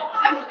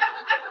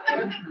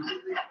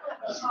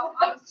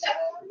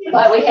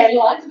 But we had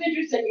lots of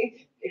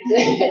interesting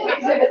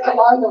exhibits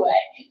along the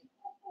way.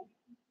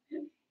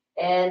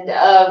 And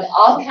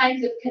all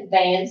kinds of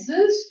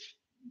conveyances.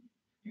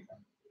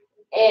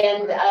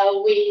 And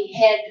we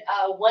had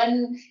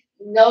one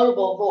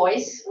notable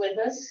voice with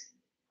us.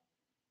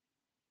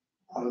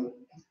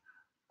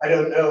 I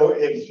don't know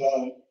if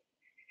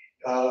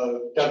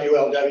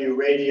WLW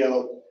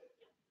radio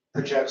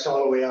projects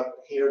all the way up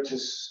here to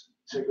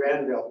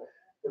Granville,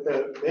 but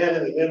the man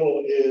in the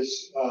middle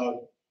is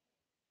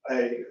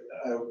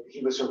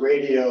he was a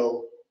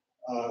radio,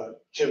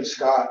 Jim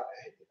Scott,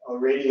 a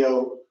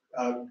radio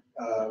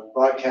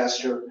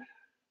broadcaster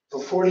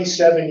for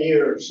 47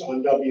 years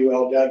on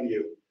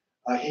WLW.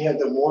 He had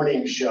the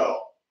morning show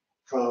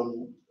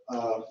from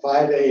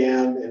 5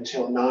 a.m.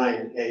 until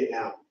 9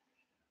 a.m.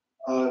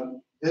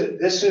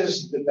 This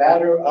is the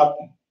Batter Up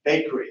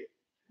Bakery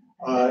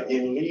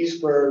in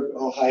Leesburg,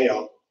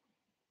 Ohio.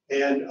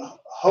 And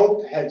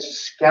Hope had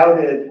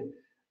scouted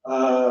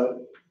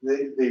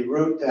the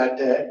route that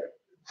day,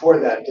 for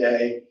that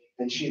day,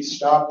 and she'd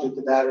stopped at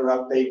the Batter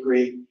Up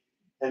Bakery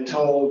and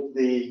told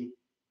the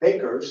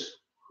bakers,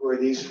 who are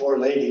these four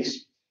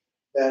ladies,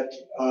 that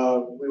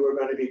we were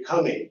going to be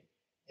coming.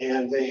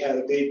 And they had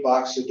a big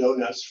box of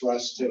donuts for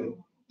us to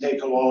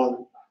take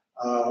along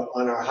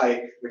on our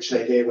hike, which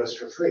they gave us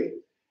for free.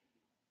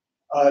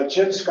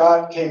 Jim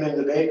Scott came in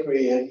the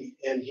bakery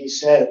and he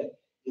said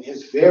in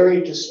his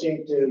very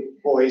distinctive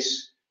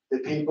voice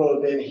that people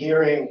have been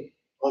hearing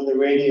on the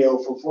radio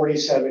for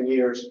 47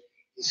 years,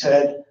 he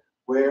said,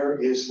 "Where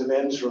is the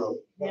men's room?"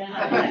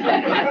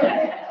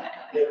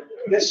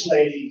 This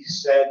lady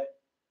said,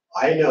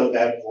 "I know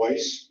that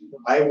voice.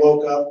 I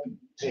woke up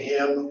to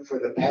him for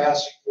the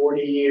past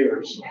 40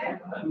 years.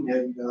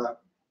 And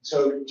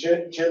so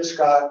Jim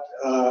Scott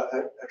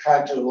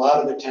attracted a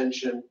lot of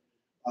attention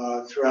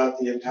throughout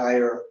the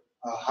entire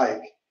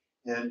hike,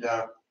 and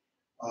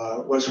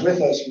was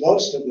with us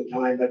most of the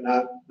time, but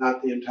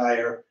not the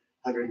entire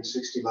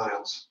 160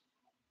 miles.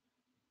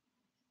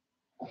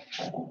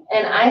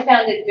 And I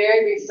found it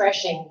very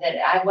refreshing that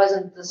I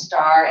wasn't the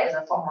star as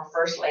a former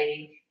first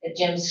lady, that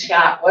Jim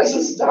Scott was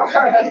the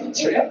star of the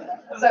trip.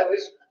 So it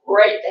was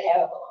great to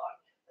have him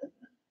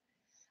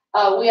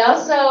along. We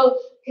also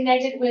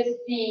connected with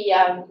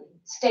the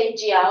state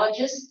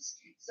geologists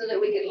so that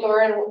we could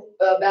learn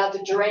about the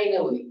terrain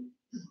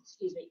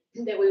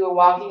that we were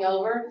walking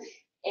over.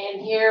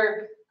 And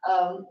here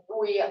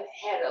we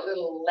had a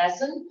little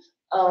lesson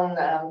on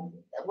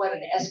what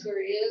an esker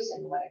is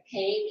and what a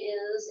cave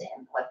is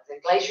and what the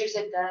glaciers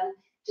have done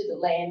to the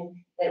land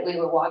that we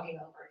were walking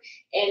over.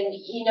 And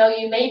you know,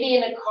 you may be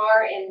in a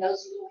car and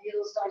those little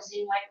hills don't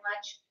seem like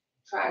much.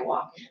 Try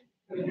walking.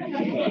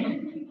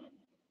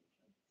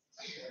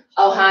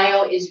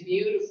 Ohio is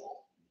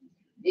beautiful.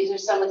 These are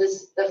some of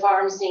the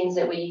farm scenes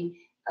that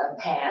we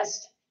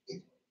passed.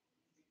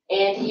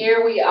 And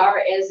here we are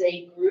as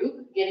a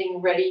group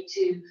getting ready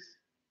to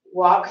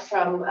walk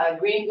from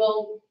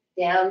Greenville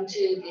down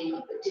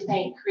to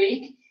Paint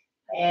Creek.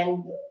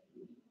 And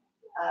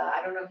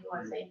I don't know if you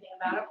want to say anything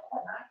about it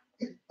or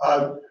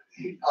not.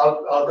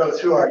 I'll go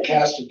through our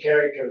cast of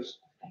characters.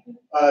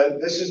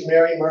 This is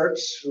Mary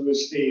Mertz, who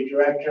is the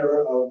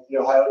director of the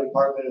Ohio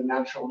Department of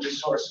Natural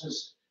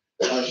Resources.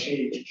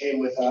 She came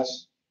with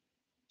us.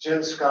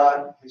 Jim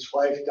Scott, his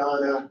wife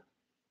Donna,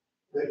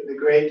 the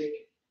great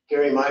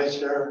Gary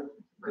Meisner,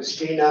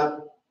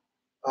 Christina,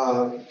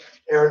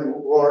 Aaron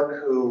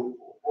Rourke, who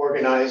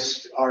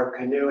organized our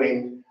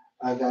canoeing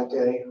that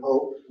day,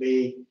 Hope,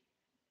 me,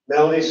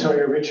 Melanie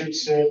Sawyer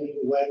Richardson,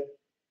 who went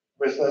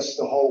with us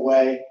the whole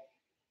way.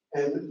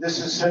 And this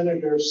is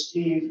Senator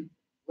Steve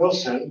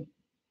Wilson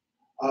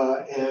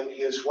and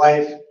his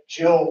wife,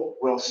 Jill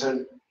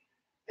Wilson.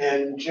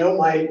 And Jill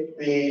might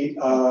be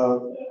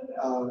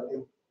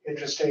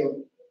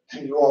interesting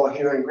to you all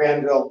here in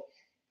Granville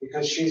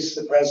because she's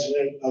the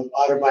president of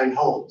Otterbein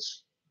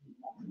Homes.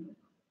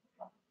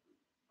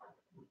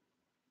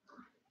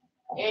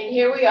 And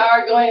here we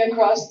are going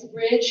across the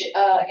bridge in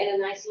a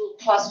nice little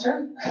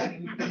cluster.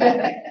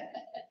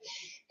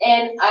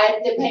 And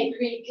at the Paint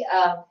Creek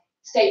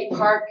State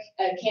Park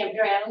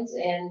campgrounds,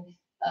 and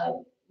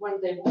one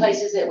of the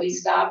places that we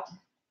stopped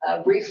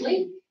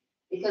briefly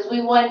because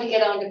we wanted to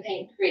get on to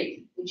Paint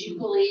Creek. Would you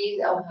believe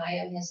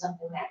Ohio has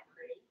something that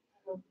pretty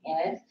in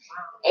it?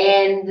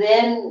 And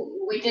then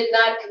we did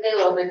not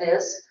canoe over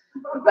this,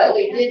 but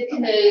we did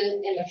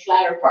canoe in the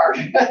flatter part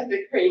of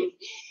the creek.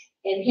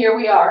 And here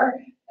we are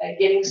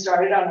getting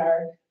started on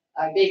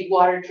our big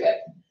water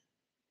trip.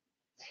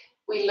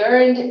 We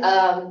learned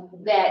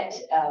that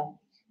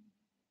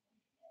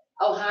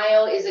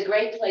Ohio is a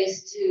great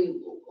place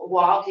to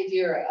walk if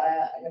you're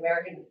an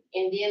American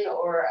Indian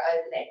or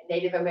a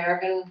Native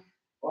American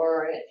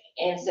or an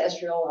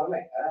ancestral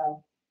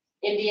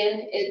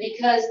Indian,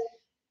 because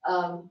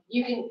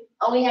you can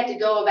only have to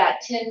go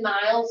about 10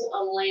 miles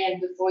on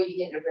land before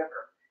you hit a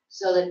river.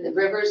 So that the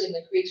rivers and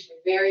the creeks were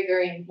very,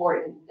 very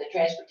important, the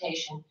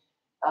transportation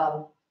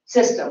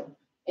system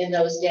in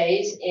those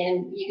days.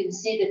 And you can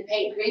see that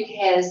Paint Creek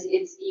has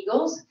its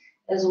eagles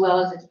as well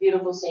as its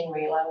beautiful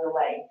scenery along the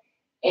way.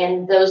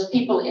 And those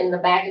people in the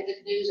back of the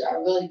canoes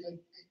are really good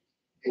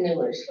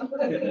canoers.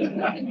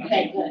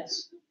 Thank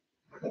goodness.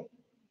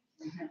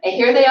 And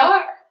here they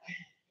are.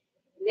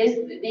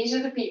 These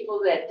are the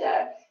people that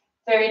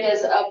ferried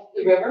us up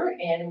the river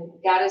and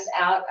got us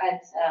out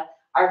at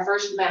our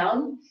first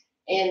mound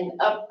and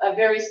up a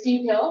very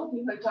steep hill.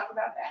 You want to talk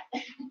about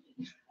that?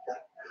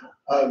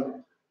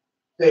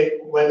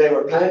 When they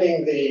were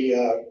planning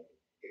the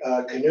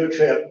canoe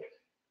trip,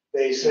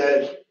 they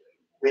said,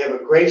 we have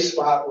a great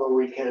spot where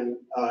we can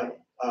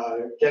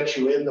get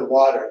you in the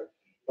water,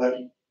 but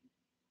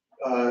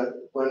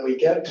when we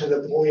get to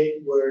the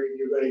point where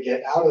you're going to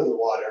get out of the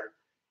water,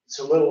 it's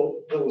a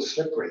little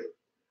slippery.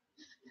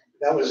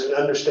 That was an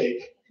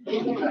understatement.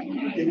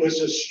 It was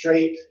a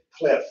straight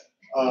cliff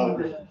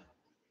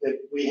that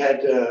we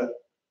had to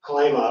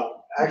climb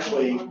up.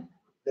 Actually,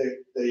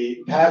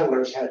 the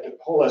paddlers had to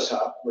pull us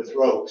up with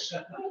ropes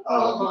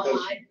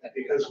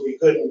because we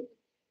couldn't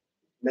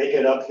make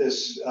it up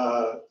this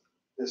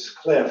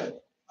cliff,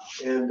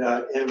 and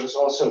it was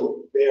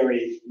also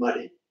very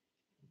muddy.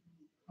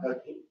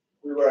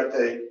 We were at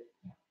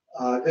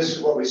this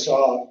is what we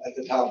saw at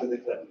the top of the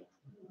cliff.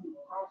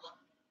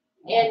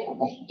 And,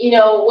 you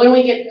know, when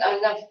we get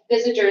enough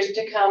visitors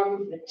to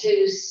come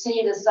to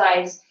see the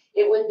sites,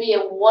 it would be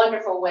a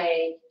wonderful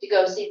way to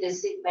go see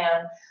this Seat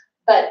Mound,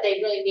 but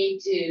they really need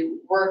to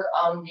work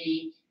on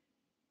the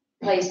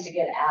place to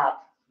get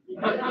out.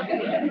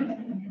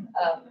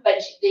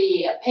 But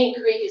the Paint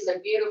Creek is a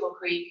beautiful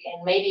creek,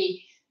 and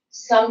maybe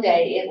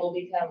someday it will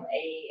become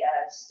a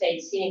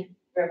state scenic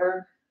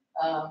river,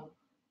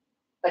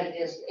 but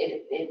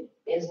it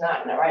is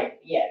not right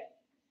yet.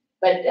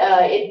 But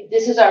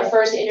this is our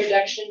first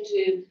introduction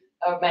to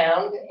a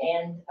mound,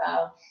 and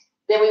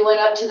then we went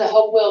up to the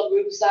Hopewell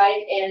group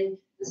site, and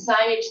the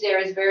signage there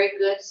is very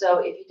good. So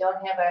if you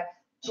don't have a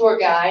tour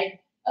guide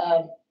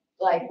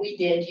like we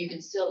did, you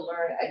can still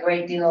learn a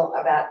great deal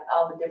about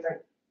all the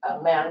different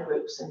mound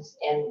groups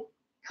and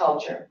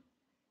culture.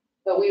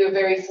 but we were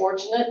very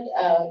fortunate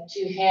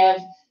to have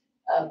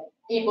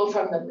people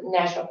from the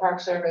National Park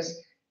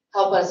Service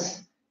help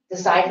us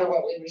decipher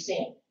what we were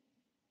seeing.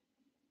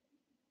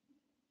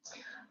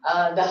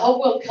 The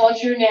Hopewell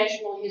Culture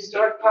National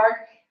Historic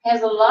Park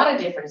has a lot of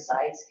different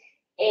sites,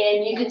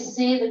 and you can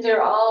see that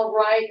they're all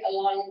right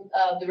along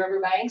the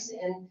riverbanks,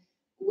 and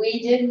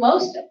we did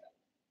most of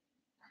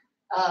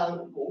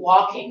them,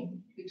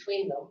 walking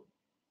between them.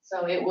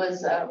 So it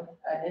was an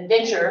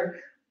adventure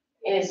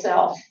in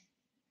itself,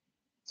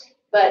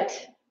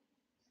 but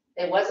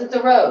it wasn't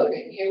the road.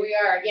 Here we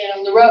are again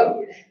on the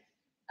road,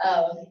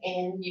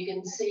 and you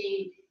can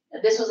see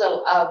this was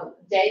a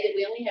day that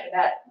we only had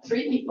about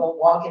 3 people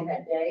walking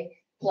that day,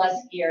 plus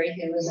Gary,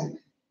 who was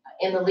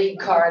in the lead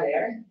car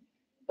there.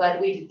 But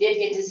we did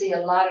get to see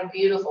a lot of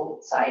beautiful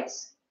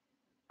sights.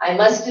 I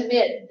must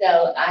admit,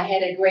 though, I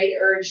had a great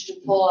urge to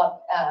pull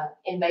up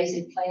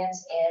invasive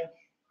plants, and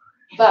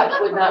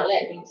Buck would not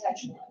let me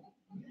touch one.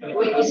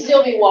 We would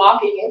still be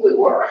walking if we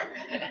were.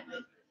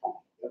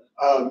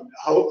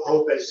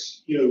 Hope,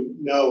 as you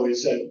know,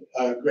 is a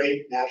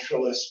great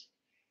naturalist.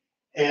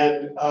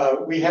 And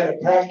we had a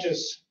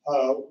practice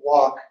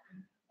walk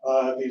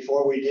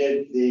before we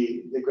did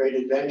the great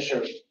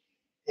adventure.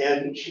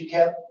 And she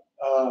kept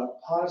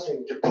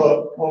pausing to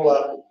pull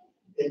up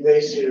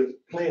invasive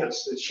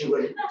plants that she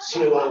would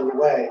see along the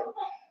way.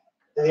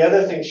 And the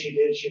other thing she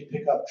did, she'd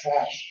pick up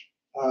trash,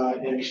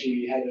 and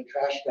she had a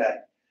trash bag.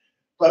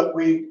 But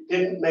we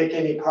didn't make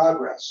any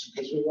progress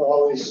because we were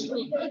always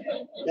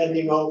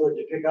bending over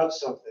to pick up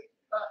something.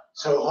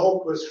 So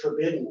Hope was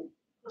forbidden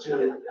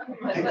to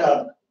pick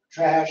up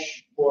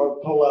trash or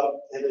pull up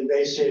an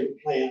invasive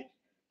plant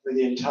for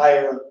the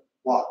entire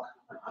walk.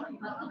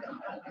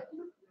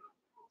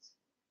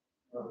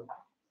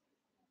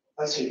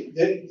 Let's see,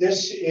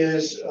 this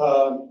is in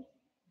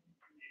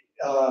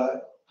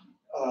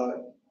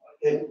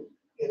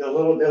a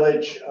little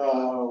village,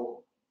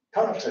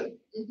 Tarleton,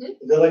 the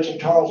village of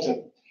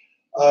Tarleton,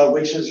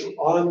 which is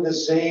on the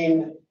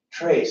Zane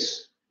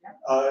Trace.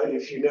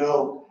 If you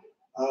know,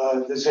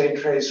 the Zane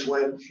Trace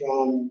went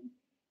from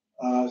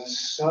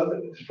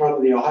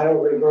the Ohio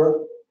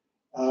River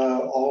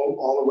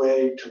all the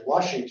way to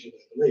Washington, I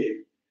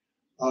believe.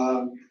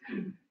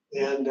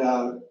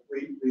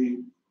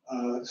 We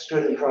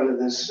stood in front of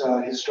this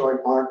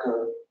historic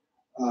marker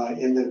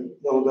in the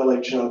little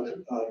village of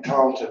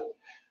Tarleton.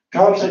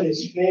 Tarleton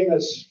is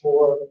famous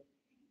for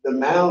the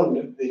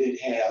mound that it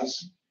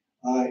has.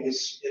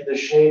 It's in the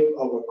shape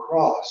of a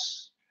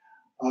cross.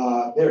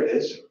 There it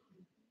is.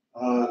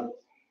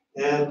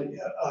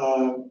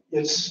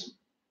 It's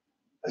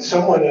a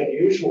somewhat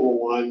unusual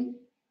one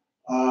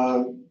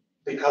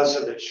because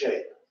of its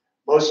shape.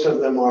 Most of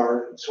them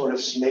are sort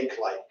of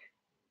snake-like.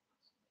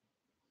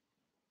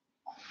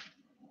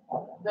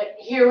 But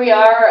here we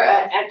are,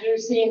 after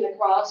seeing the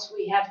cross,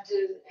 we have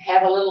to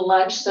have a little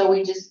lunch, so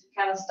we just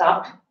kind of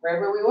stopped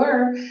wherever we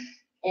were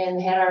and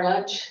had our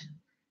lunch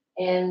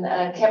and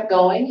kept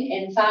going.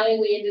 And finally,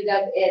 we ended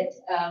up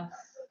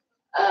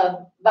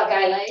at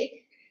Buckeye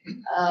Lake,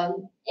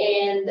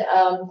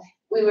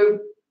 we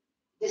were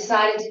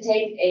decided to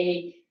take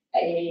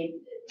a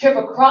trip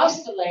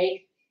across the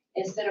lake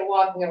instead of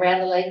walking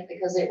around the lake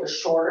because it was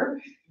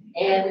shorter.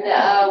 And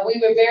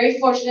we were very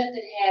fortunate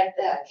to have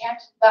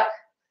Captain Buck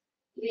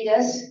lead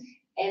us.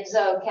 And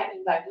so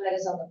Captain Buck led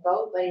us on the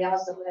boat, but he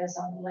also led us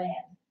on the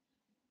land.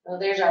 So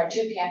there's our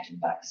 2 Captain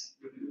Bucks.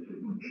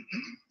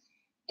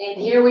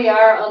 And here we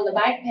are on the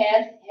bike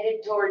path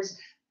headed towards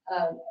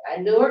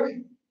Newark.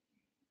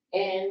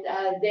 And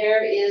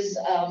there is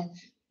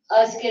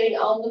us getting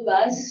on the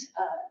bus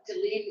to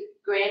leave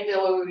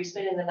Granville, where we were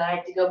spending the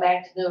night, to go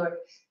back to Newark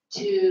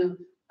to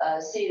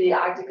see the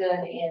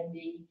Octagon and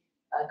the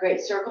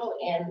Great Circle.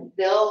 And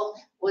Bill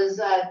was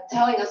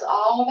telling us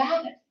all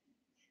about it.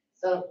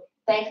 So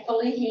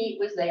thankfully he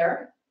was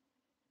there.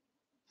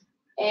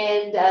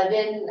 And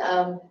then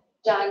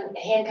John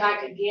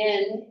Hancock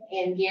again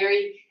and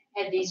Gary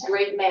had these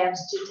great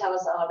maps to tell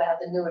us all about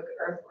the Newark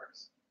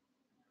Earthworks.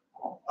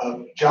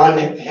 John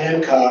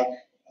Hancock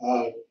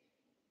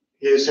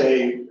is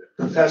a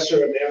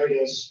professor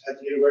emeritus at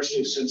the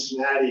University of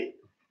Cincinnati,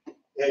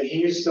 and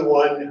he's the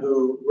one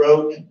who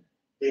wrote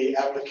the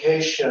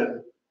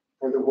application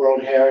for the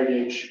World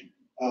Heritage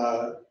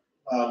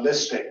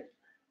listing.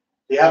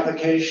 The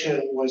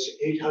application was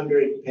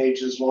 800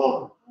 pages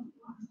long,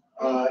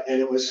 and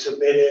it was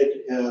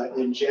submitted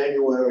in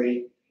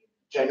January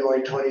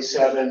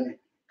 27,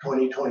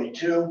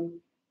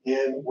 2022,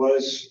 and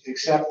was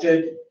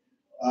accepted.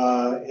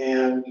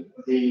 And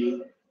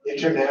the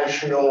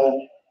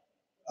International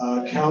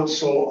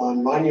Council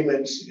on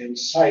Monuments and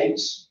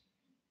Sites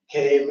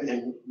came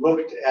and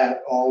looked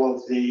at all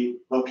of the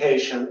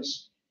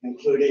locations,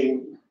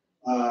 including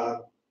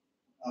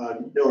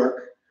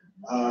Newark.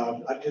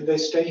 Did they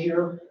stay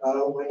here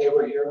when they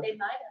were here? They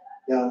might have.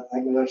 Yeah,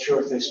 I'm not sure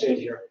if they stayed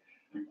here.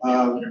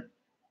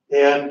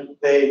 And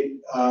they,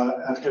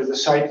 after the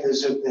site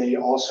visit, they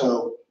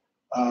also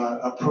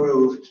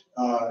approved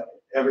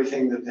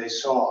everything that they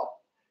saw.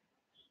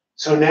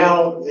 So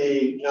now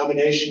the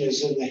nomination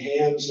is in the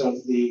hands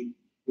of the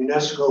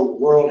UNESCO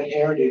World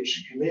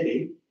Heritage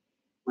Committee,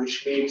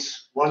 which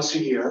meets once a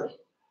year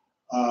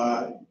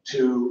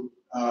to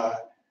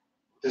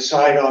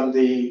decide on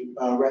the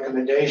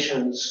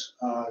recommendations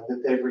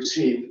that they've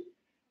received.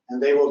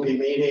 And they will be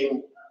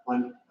meeting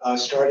on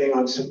starting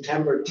on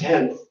September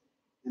 10th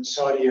in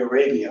Saudi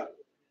Arabia.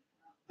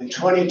 In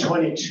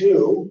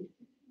 2022,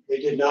 they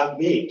did not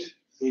meet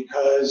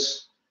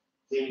because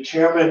the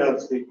chairman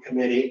of the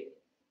committee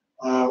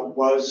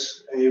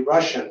was a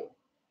Russian,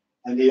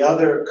 and the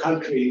other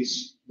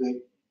countries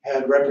that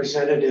had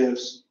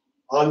representatives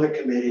on the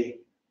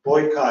committee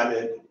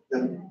boycotted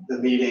the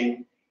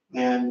meeting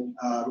and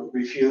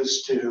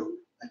refused to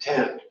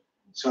attend.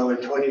 So in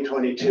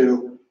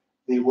 2022,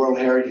 the World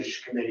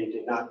Heritage Committee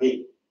did not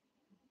meet.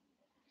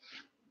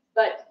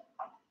 But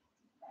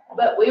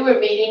we were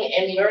meeting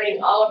and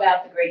learning all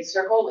about the Great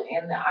Circle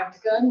and the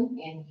Octagon,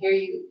 and here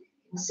you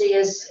can see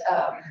us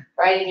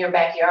right in your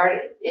backyard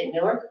in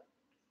Newark.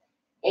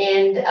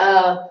 And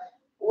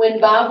when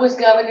Bob was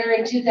governor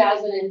in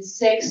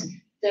 2006,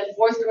 the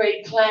 4th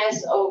grade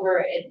class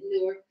over at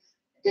Newark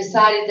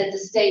decided that the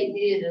state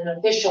needed an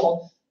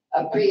official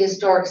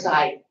prehistoric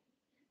site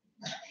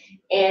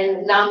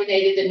and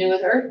nominated the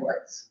Niehoff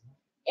Earthworks.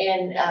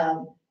 And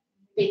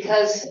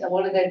because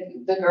one of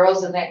the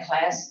girls in that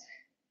class,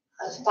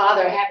 his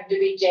father happened to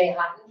be Jay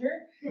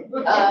Hottinger,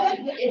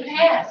 it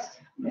passed.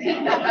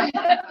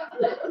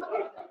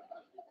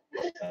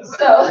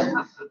 So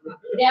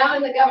now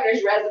in the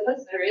governor's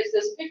residence, there is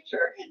this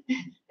picture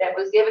that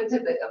was given to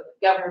the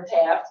Governor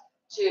Taft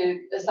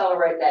to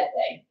celebrate that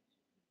day.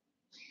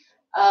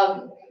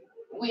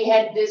 We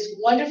had this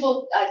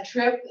wonderful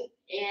trip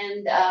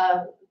and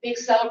big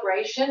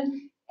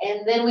celebration,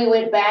 and then we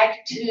went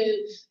back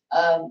to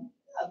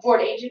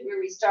Fort Ancient where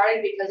we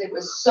started because it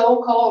was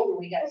so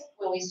cold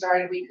when we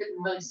started we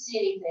couldn't really see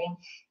anything,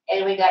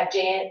 and we got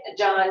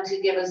John to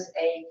give us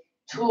a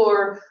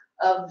tour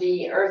of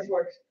the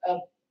earthwork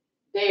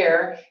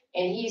there,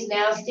 and he's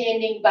now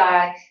standing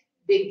by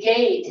the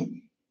gate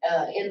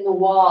in the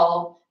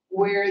wall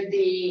where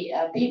the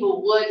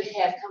people would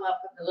have come up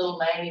from the Little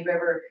Miami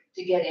River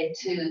to get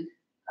into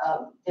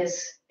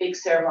this big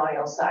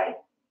ceremonial site.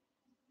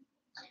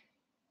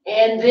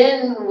 And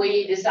then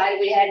we decided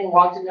we hadn't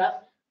walked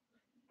enough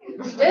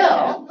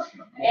still,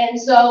 and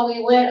so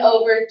we went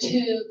over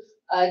to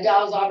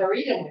Dawes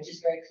Arboretum, which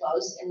is very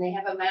close, and they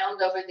have a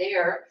mound over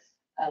there,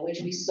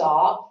 which we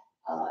saw,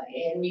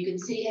 and you can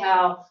see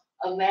how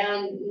a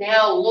mound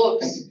now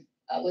looks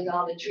with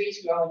all the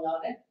trees growing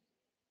on it.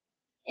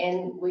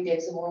 And we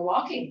did some more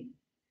walking.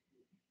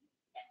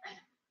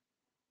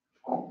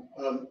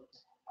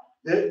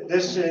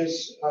 This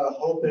is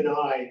Hope and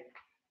I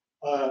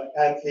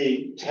at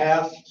the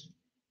Taft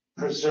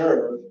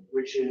Preserve,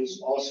 which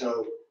is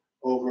also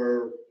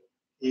over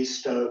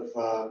east of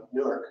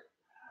Newark.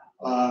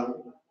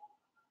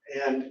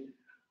 And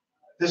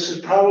this is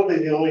probably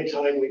the only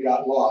time we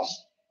got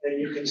lost. And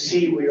you can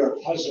see we are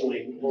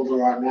puzzling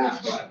over our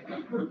maps.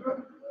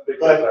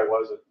 Because I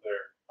wasn't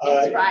there.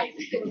 That's right.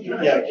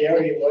 Yeah,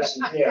 Gary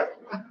wasn't there.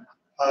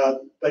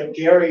 But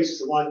Gary's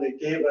the one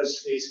that gave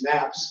us these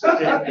maps that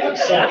didn't make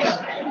sense.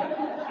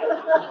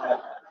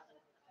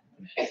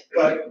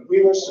 But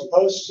we were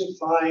supposed to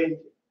find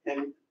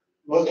and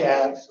look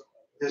at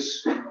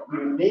this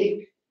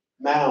unique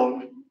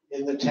mound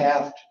in the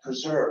Taft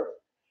Preserve,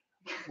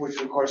 which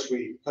of course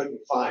we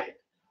couldn't find.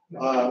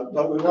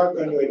 But we weren't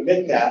going to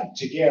admit that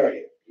to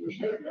Gary.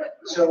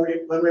 So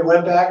when we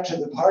went back to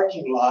the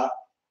parking lot,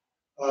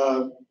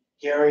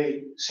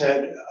 Gary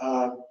said,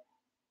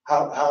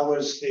 how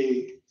was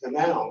the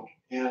mound?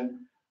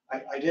 And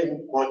I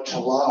didn't want to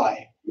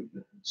lie.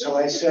 So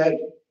I said,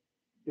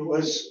 it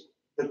was,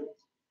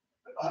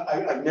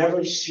 I've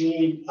never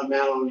seen a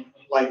mound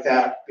like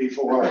that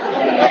before.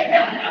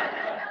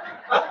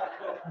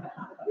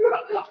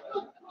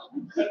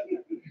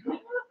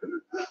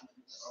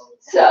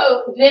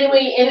 So then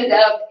we ended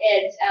up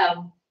at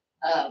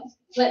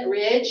Flint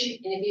Ridge,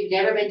 and if you've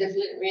never been to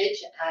Flint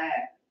Ridge, I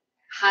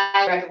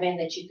highly recommend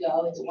that you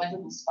go. It's a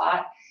wonderful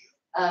spot.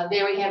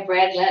 There we have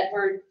Brad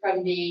Ledford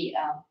from the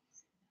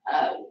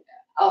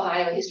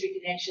Ohio History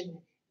Connection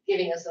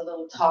giving us a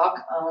little talk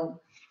on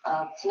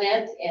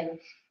Flint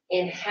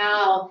and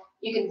how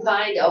you can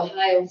find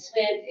Ohio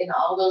Flint in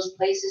all those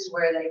places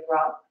where they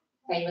brought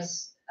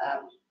famous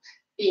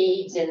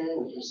beads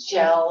and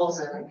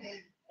shells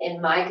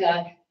and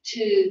mica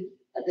to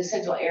the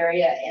central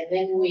area. And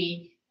then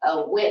we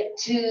went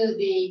to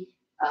the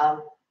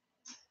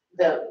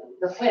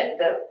Flint,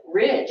 the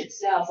ridge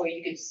itself, where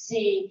you could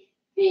see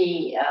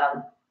the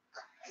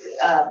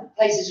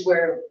places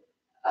where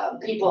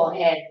people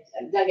had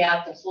dug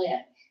out the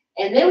flint.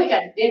 And then we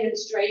got a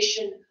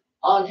demonstration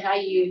on how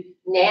you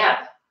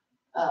nap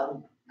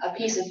a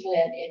piece of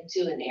flint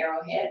into an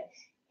arrowhead.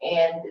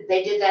 And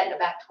they did that in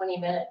about 20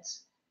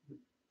 minutes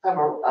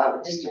from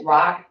just a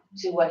rock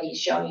to what he's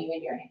showing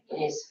you in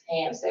his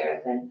hands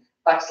there. And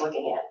Buck's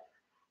looking at,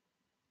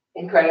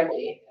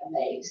 incredibly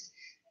amazed.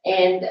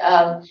 And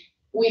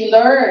we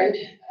learned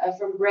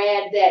from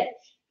Brad that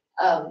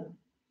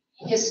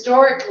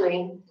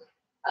historically,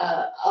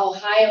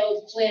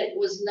 Ohio flint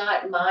was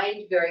not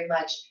mined very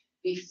much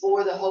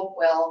before the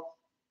Hopewell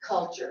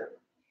culture.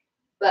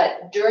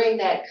 But during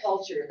that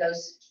culture,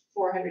 those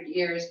 400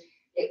 years,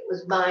 it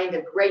was mined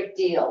a great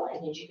deal.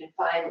 And you can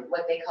find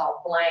what they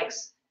call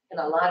blanks in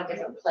a lot of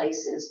different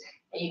places.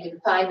 And you can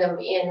find them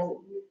in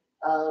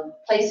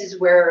places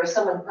where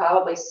someone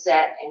probably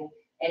sat and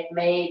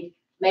made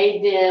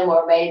them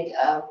or made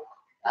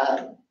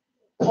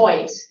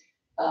points.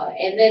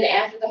 And then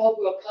after the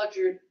Hopewell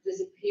culture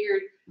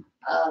disappeared,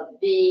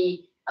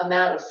 the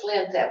amount of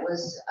flint that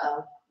was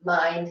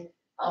mined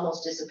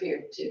almost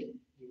disappeared too.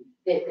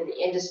 The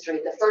industry,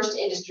 the first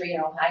industry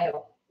in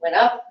Ohio went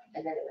up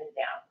and then it went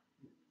down.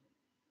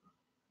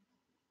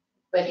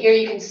 But here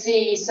you can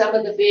see some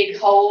of the big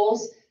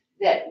holes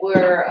that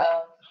were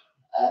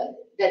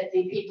that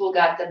the people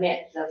got the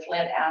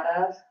flint out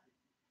of.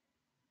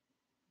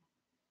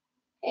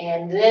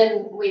 And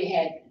then we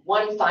had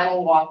one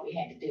final walk we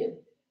had to do.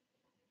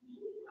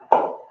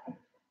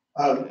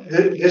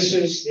 This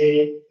is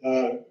the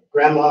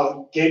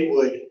Grandma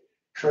Gatewood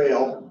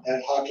Trail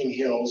at Hocking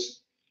Hills.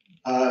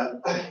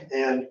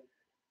 And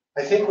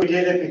I think we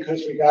did it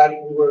because we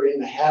were in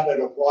the habit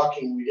of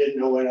walking. We didn't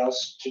know what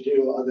else to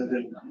do other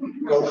than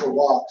go for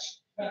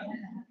walks.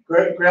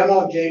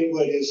 Grandma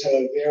Gatewood is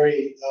a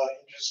very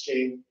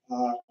interesting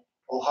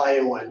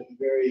Ohioan,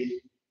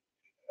 really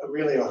a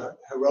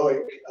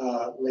heroic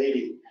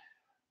lady.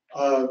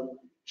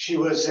 She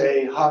was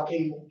a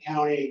Hocking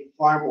County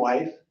farm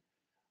wife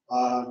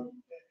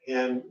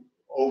and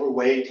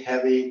overweight,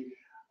 heavy,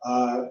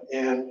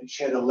 and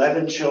she had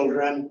 11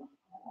 children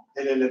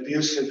and an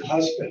abusive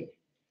husband.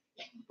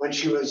 When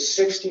she was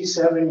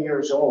 67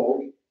 years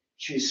old,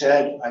 she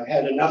said, "I've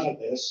had enough of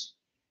this."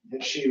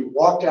 And she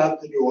walked out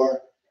the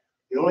door.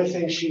 The only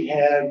thing she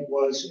had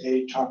was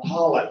a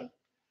tarpaulin,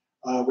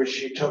 which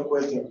she took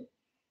with her.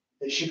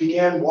 And she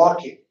began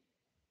walking.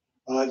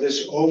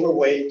 This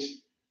overweight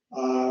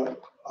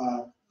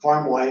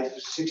farm wife,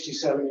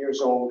 67 years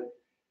old,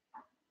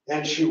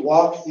 and she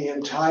walked the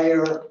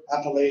entire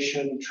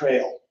Appalachian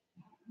Trail.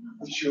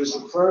 She was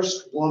the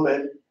first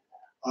woman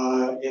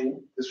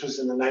this was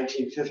in the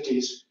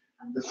 1950s,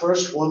 the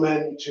first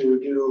woman to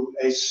do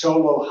a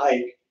solo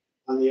hike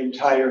on the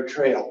entire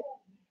trail.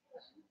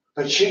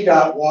 But she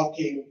got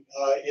walking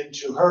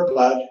into her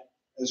blood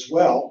as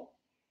well,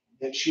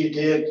 and she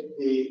did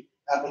the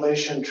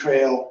Appalachian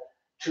Trail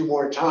 2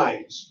 more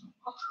times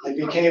and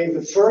became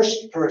the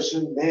first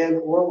person, man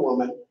or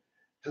woman,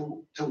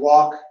 to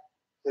walk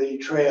the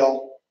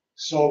trail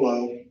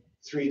solo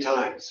 3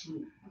 times.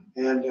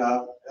 And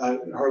the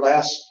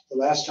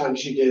last time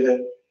she did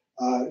it,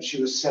 she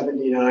was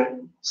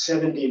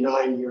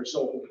 79 years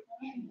old,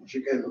 if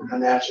you can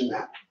imagine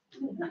that.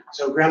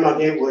 So Grandma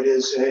Gatewood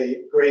is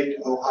a great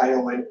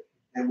Ohioan,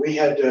 and we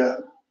had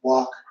to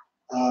walk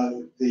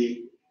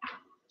the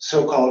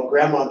so-called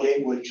Grandma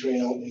Gatewood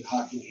Trail in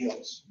Hocking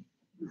Hills.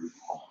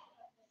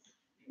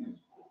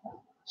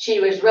 She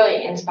was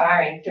really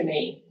inspiring to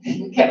me,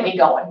 kept me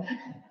going.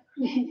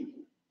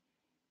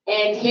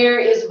 And here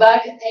is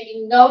Buck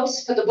taking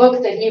notes for the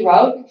book that he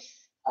wrote.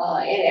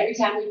 And every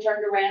time we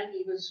turned around,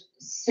 he was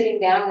sitting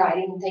down,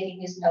 writing and taking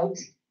his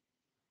notes.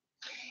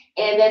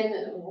 And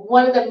then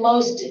one of the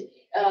most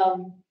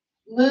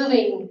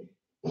moving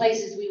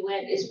places we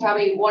went is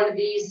probably one of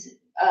these,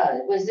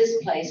 was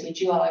this place,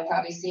 which you all have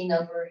probably seen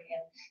over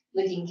in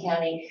Licking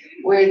County,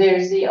 where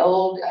there's the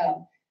old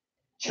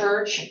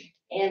church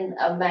and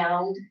a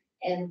mound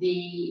and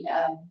the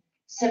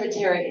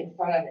cemetery in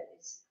front of it.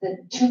 It's the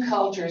 2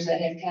 cultures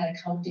that have kind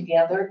of come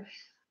together,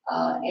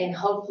 and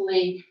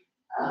hopefully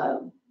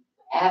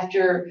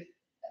after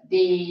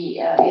the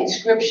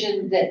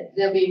inscription that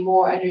there'll be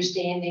more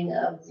understanding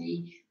of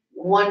the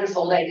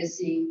wonderful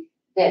legacy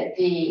that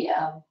the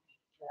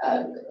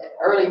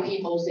early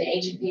peoples, the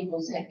ancient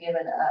peoples have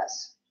given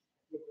us.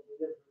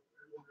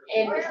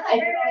 And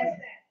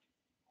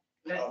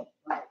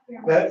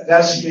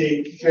That's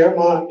the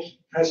Fairmont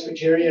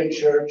Presbyterian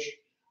Church.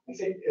 I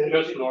think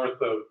Just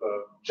north of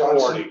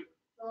Johnson. 40.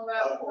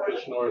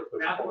 Just north of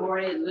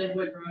 40.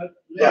 Linwood Road.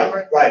 Yeah,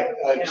 right.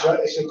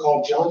 Is it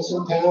called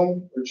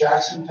Johnsontown or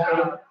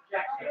Jacksontown?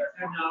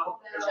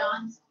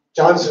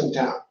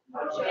 Johnsontown.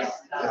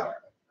 Yeah.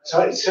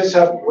 So it sits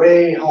up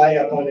way high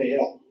up on a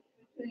hill.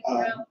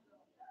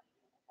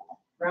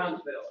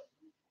 Brownsville.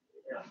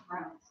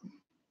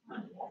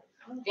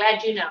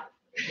 glad you know.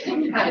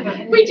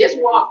 We just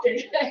walked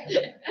it.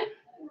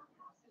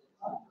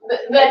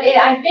 But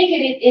I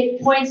think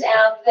it points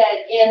out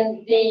that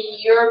in the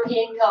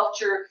European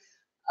culture,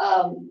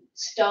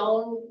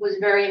 stone was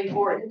very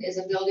important as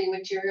a building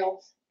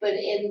material, but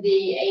in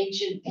the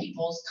ancient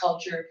people's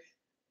culture,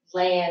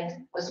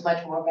 land was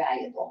much more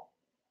valuable.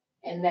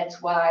 And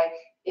that's why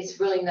it's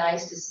really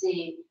nice to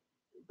see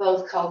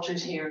both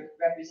cultures here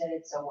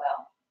represented so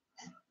well.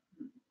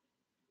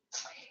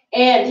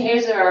 And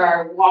here's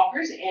our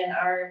walkers and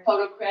our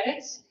photo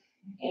credits.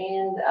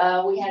 And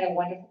we had a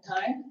wonderful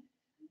time.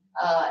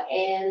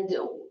 And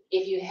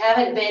if you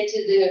haven't been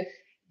to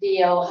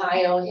the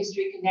Ohio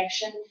History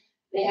Connection,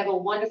 they have a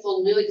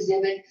wonderful new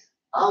exhibit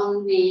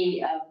on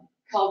the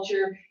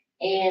culture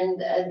and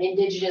the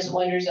indigenous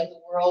wonders of the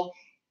world.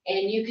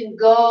 And you can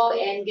go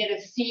and get a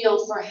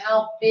feel for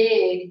how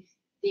big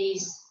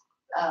these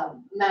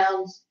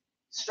mound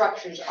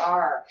structures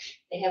are.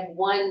 They have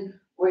one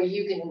where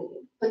you can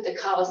put the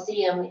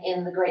Colosseum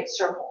in the Great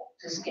Circle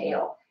to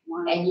scale.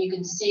 Wow. And you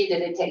can see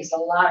that it takes a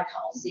lot of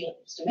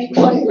Colosseums to make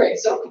one Great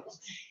Circle.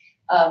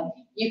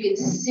 You can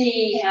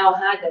see how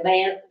high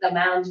the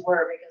mounds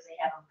were because they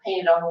have them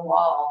painted on the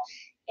wall,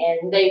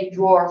 and they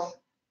dwarf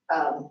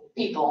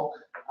people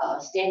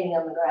standing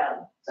on the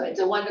ground. So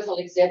it's a wonderful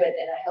exhibit,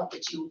 and I hope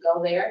that you will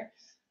go there.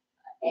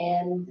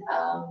 And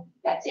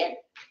that's it.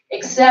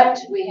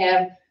 Except we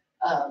have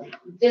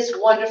this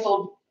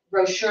wonderful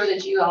brochure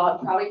that you all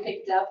have probably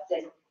picked up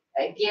that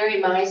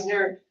Gary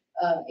Meisner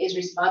is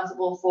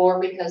responsible for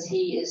because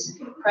he is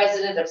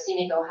president of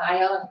Scenic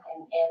Ohio,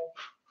 and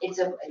it's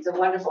a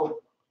wonderful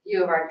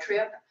view of our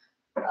trip.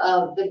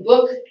 The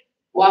book,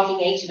 Walking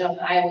Ancient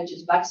Ohio, which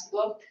is Buck's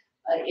book,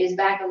 is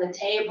back on the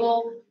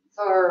table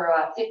for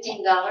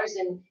 $15,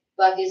 and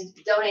Buck is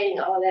donating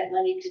all of that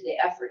money to the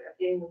effort of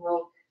getting the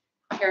World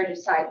Heritage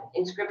Site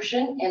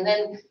inscription. And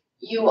then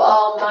you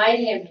all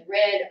might have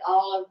read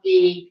all of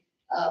the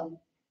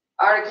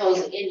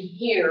articles in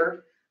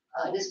here.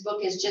 This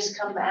book has just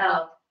come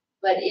out,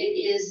 but it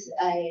is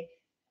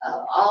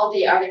all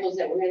the articles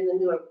that were in the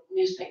Newark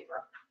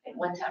newspaper at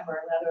one time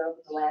or another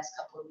over the last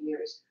couple of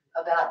years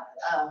about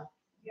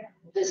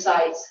the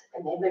sites,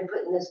 and they've been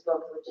put in this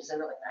book, which is a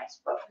really nice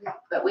book.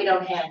 But we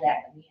don't have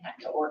that, and we have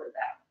to order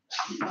that.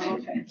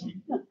 Okay.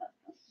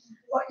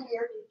 What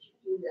year did you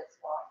do this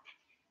for?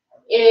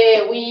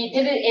 We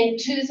did it in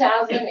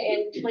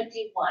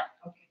 2021.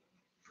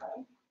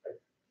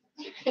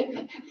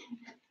 Okay.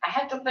 I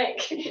have to think.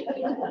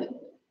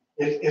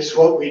 It's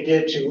what we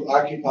did to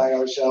occupy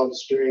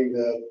ourselves during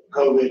the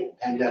COVID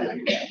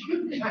pandemic.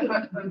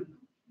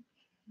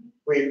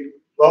 We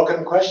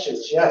welcome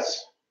questions,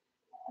 yes.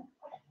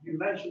 You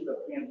mentioned the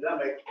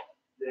pandemic.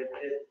 Did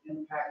it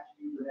impact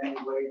you in any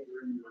way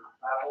during your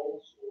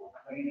travels or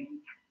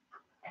training?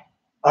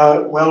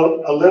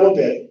 Well, a little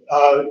bit.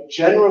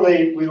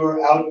 Generally, we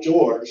were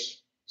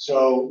outdoors,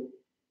 so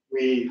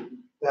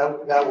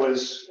that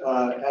was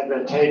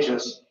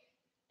advantageous.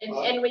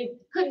 And we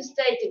couldn't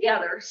stay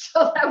together,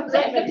 so that was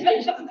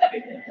advantageous.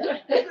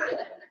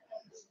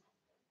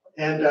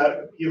 And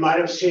you might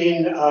have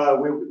seen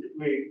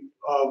we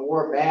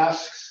wore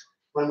masks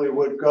when we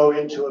would go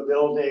into a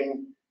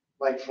building,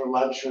 like for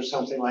lunch or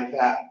something like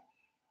that.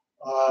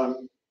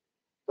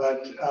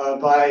 But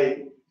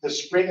by the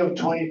spring of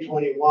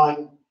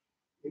 2021,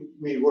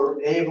 we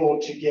were able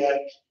to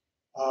get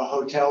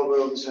hotel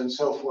rooms and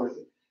so forth.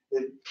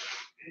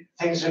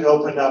 Things had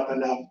opened up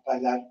enough by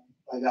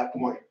that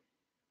point.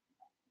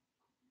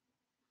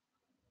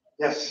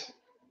 Yes.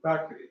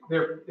 But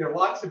there are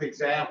lots of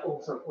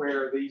examples of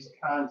where these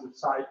kinds of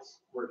sites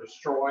were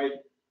destroyed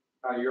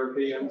by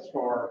Europeans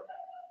for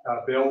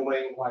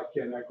building, like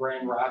in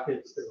Grand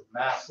Rapids, there were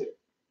massive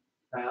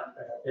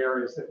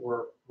areas that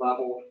were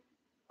leveled.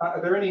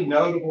 Are there any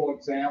notable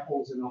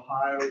examples in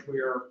Ohio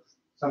where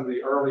some of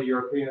the early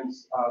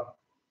Europeans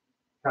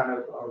kind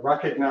of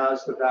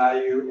recognized the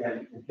value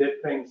and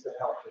did things to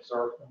help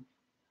preserve them?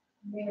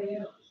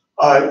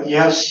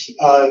 Yes,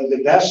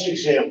 the best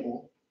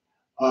example,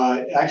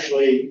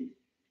 actually,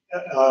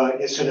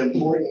 it's an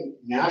important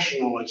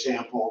national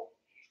example,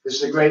 is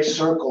the Great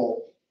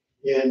Circle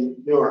in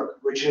Newark,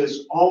 which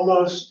is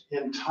almost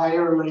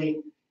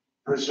entirely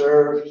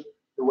preserved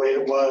the way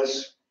it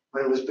was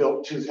when it was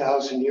built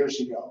 2,000 years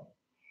ago.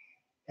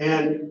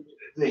 And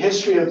the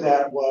history of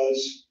that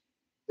was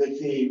that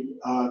the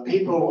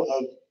people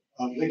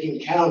of Licking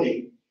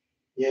County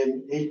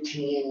in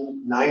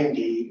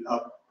 1890,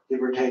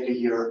 give or take a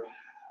year,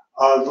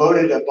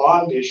 voted a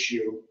bond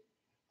issue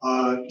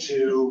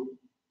to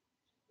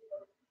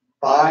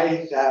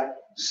buy that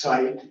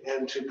site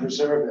and to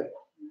preserve it,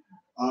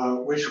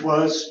 which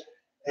was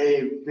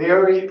a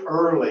very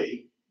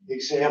early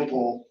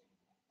example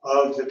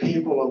of the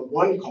people of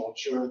one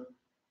culture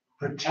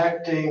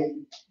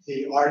protecting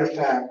the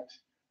artifact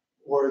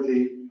or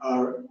the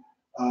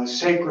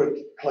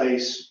sacred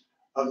place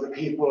of the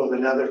people of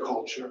another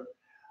culture.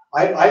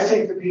 I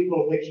think the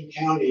people of Licking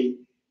County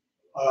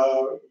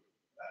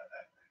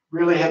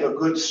really have a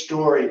good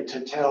story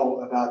to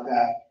tell about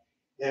that.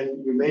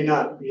 And you may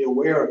not be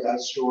aware of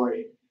that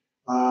story,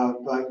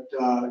 but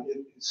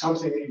it's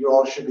something that you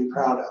all should be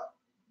proud of.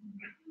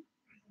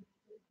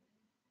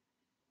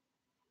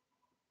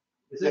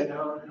 Is it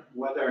known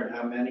whether and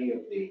how many of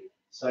the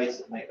sites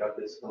that make up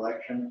this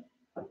collection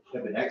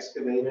have been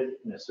excavated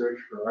in a search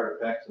for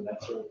artifacts and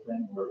that sort of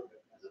thing, or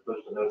as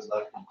opposed to those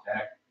left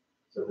intact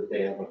so that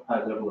they have a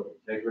high level of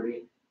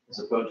integrity, as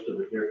opposed to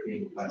the dirt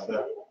being piled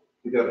up?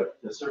 We go to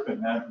the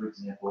Serpent Mound, for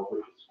example,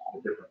 which is a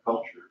different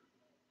culture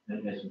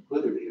and is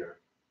included here.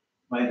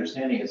 My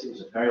understanding is it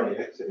was entirely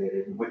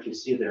excavated, and what you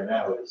see there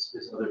now is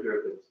other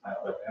dirt that was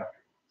piled up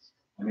afterwards.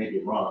 I may be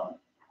wrong,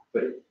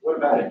 But what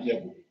about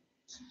integrity?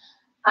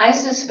 I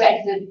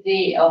suspect that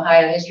the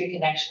Ohio History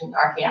Connection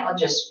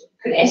archaeologists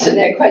could answer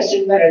that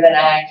question better than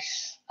I.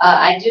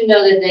 I do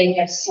know that they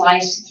have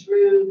sliced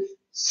through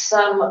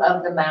some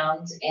of the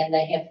mounds, and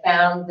they have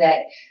found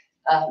that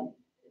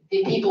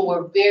the people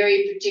were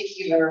very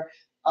particular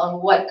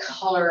on what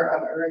color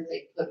of earth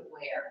they put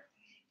where,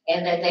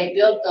 and that they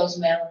built those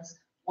mounds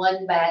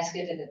one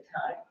basket at a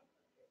time.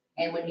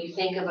 And when you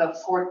think of a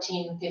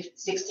 14, 15,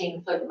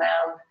 16-foot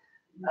mound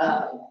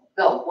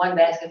built one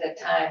basket at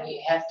a time,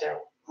 you have to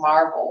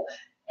marvel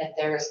at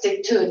their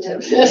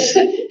stick-to-itiveness.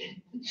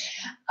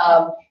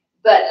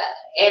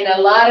 And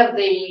a lot of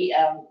the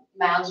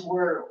mounds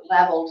were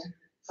leveled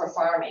for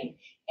farming,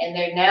 and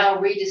they're now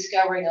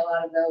rediscovering a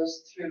lot of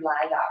those through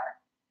LiDAR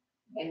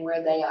and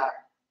where they are.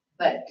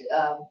 But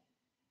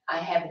I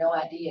have no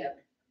idea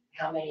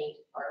how many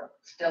are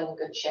still in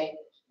good shape.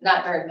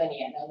 Not very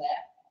many, I know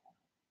that.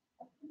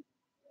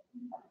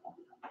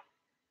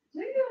 Do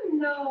you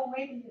know,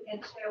 maybe you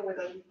can share with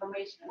us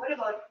information, what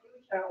about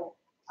future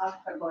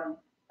Octagon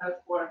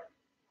Earthwork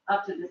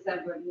after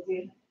December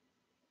museum?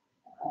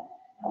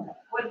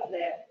 What's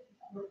there?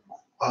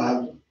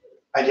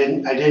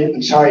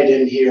 I'm sorry, I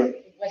didn't hear.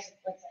 What's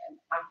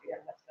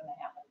gonna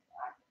happen?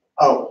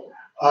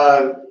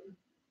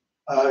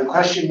 The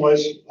question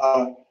was,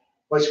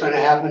 what's going to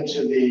happen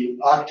to the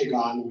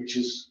Octagon, which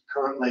is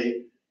currently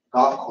a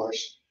golf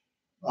course.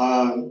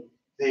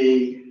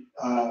 The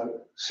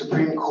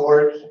Supreme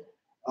Court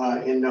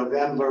in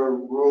November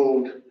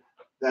ruled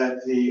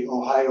that the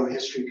Ohio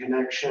History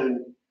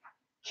Connection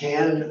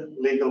can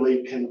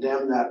legally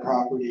condemn that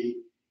property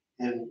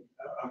and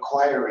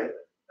acquire it.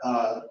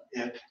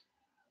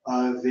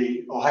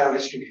 The Ohio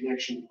History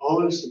Connection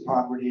owns the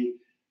property,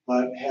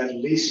 but had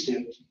leased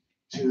it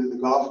to the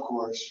golf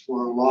course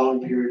for a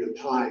long period of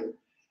time.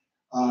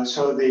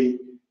 So the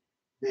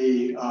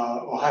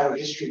Ohio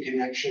History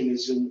Connection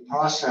is in the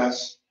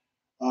process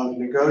of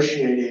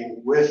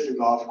negotiating with the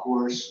golf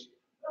course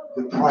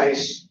the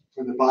price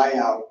for the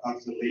buyout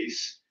of the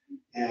lease.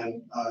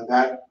 And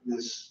that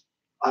is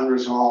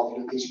unresolved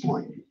at this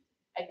point.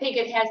 I think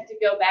it has to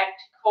go back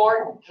to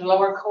court, to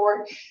lower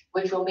court,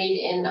 which will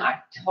meet in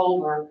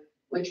October,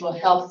 which will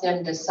help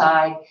them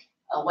decide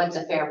what's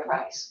a fair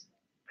price.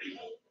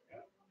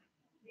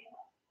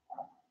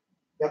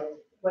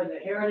 When the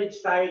heritage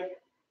site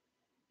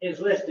is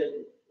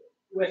listed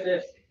with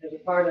this as a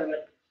part of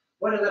it,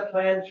 what are the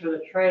plans for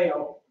the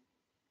trail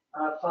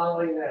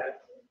following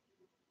that?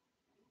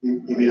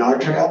 You mean our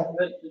trail?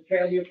 The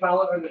trail you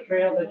follow, or the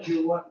trail that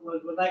you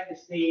would like to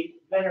see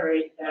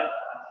venerate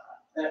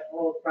that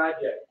whole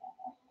project?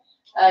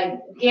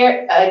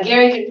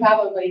 Gary could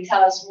probably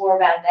tell us more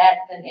about that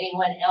than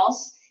anyone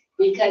else,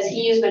 because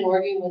he has been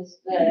working with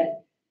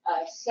the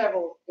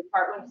several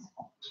departments.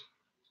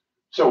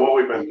 So what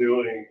we've been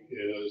doing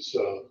is,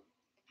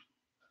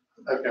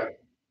 I've got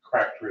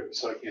cracked ribs,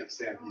 so I can't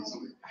stand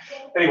easily.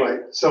 Anyway,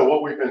 so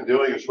what we've been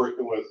doing is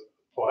working with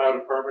Ohio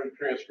Department of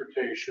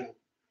Transportation,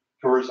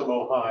 Tourism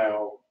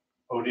Ohio,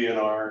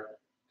 ODNR,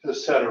 to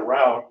set a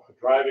route, a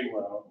driving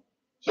route,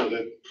 so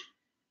that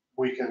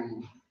we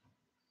can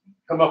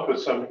come up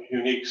with some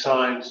unique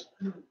signs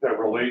that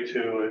relate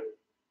to it.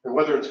 And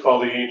whether it's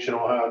called the Ancient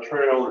Ohio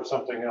Trail or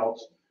something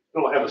else,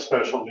 it'll have a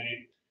special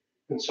need.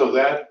 And so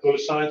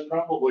those signs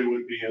probably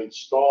would be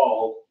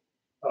installed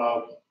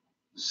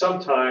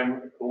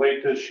sometime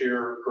late this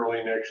year,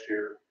 early next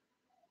year.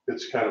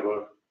 It's kind of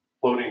a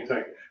floating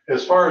thing.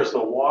 As far as the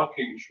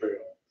walking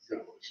trail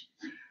goes,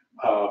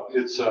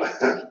 it's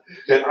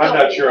and I'm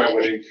not sure I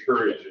would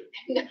encourage it.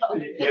 No.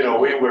 You know,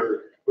 we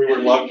were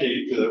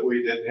lucky that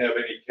we didn't have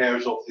any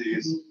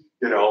casualties,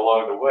 you know,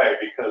 along the way,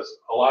 because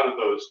a lot of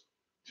those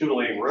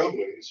 2-lane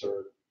roadways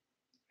are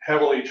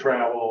heavily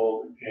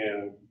traveled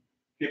and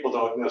people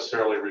don't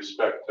necessarily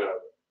respect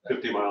a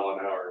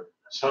 50-mile-an-hour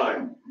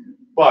sign.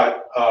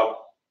 But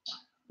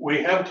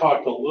we have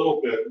talked a little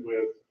bit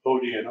with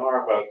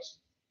ODNR about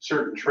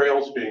certain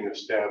trails being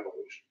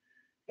established.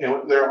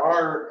 And there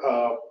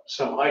are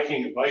some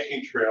hiking and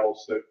biking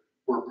trails that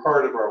were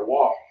part of our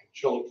walk in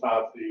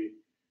Chillicothe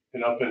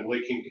and up in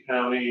Licking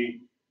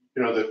County,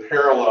 you know, that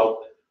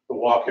paralleled the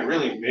walk and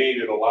really made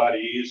it a lot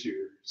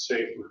easier,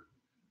 safer.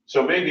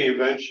 So maybe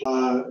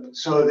eventually.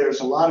 So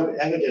there's a lot of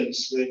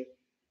evidence that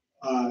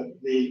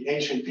the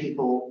ancient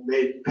people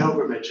made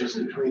pilgrimages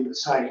between the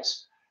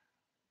sites.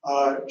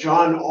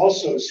 John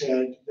also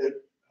said that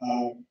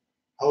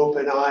Hope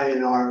and I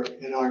in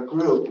our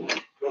group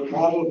were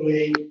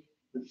probably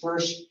the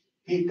first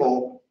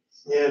people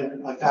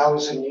in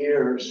 1,000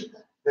 years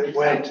that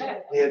went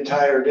the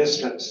entire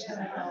distance.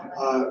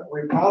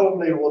 We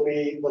probably will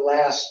be the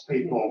last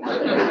people.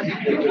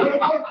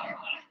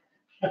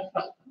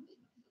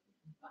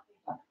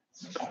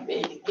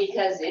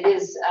 Because it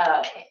is,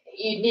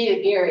 you need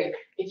a Gary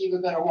if you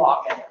were going to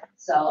walk it.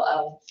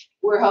 So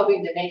we're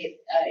hoping to make it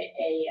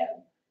a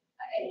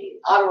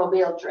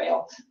automobile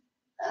trail.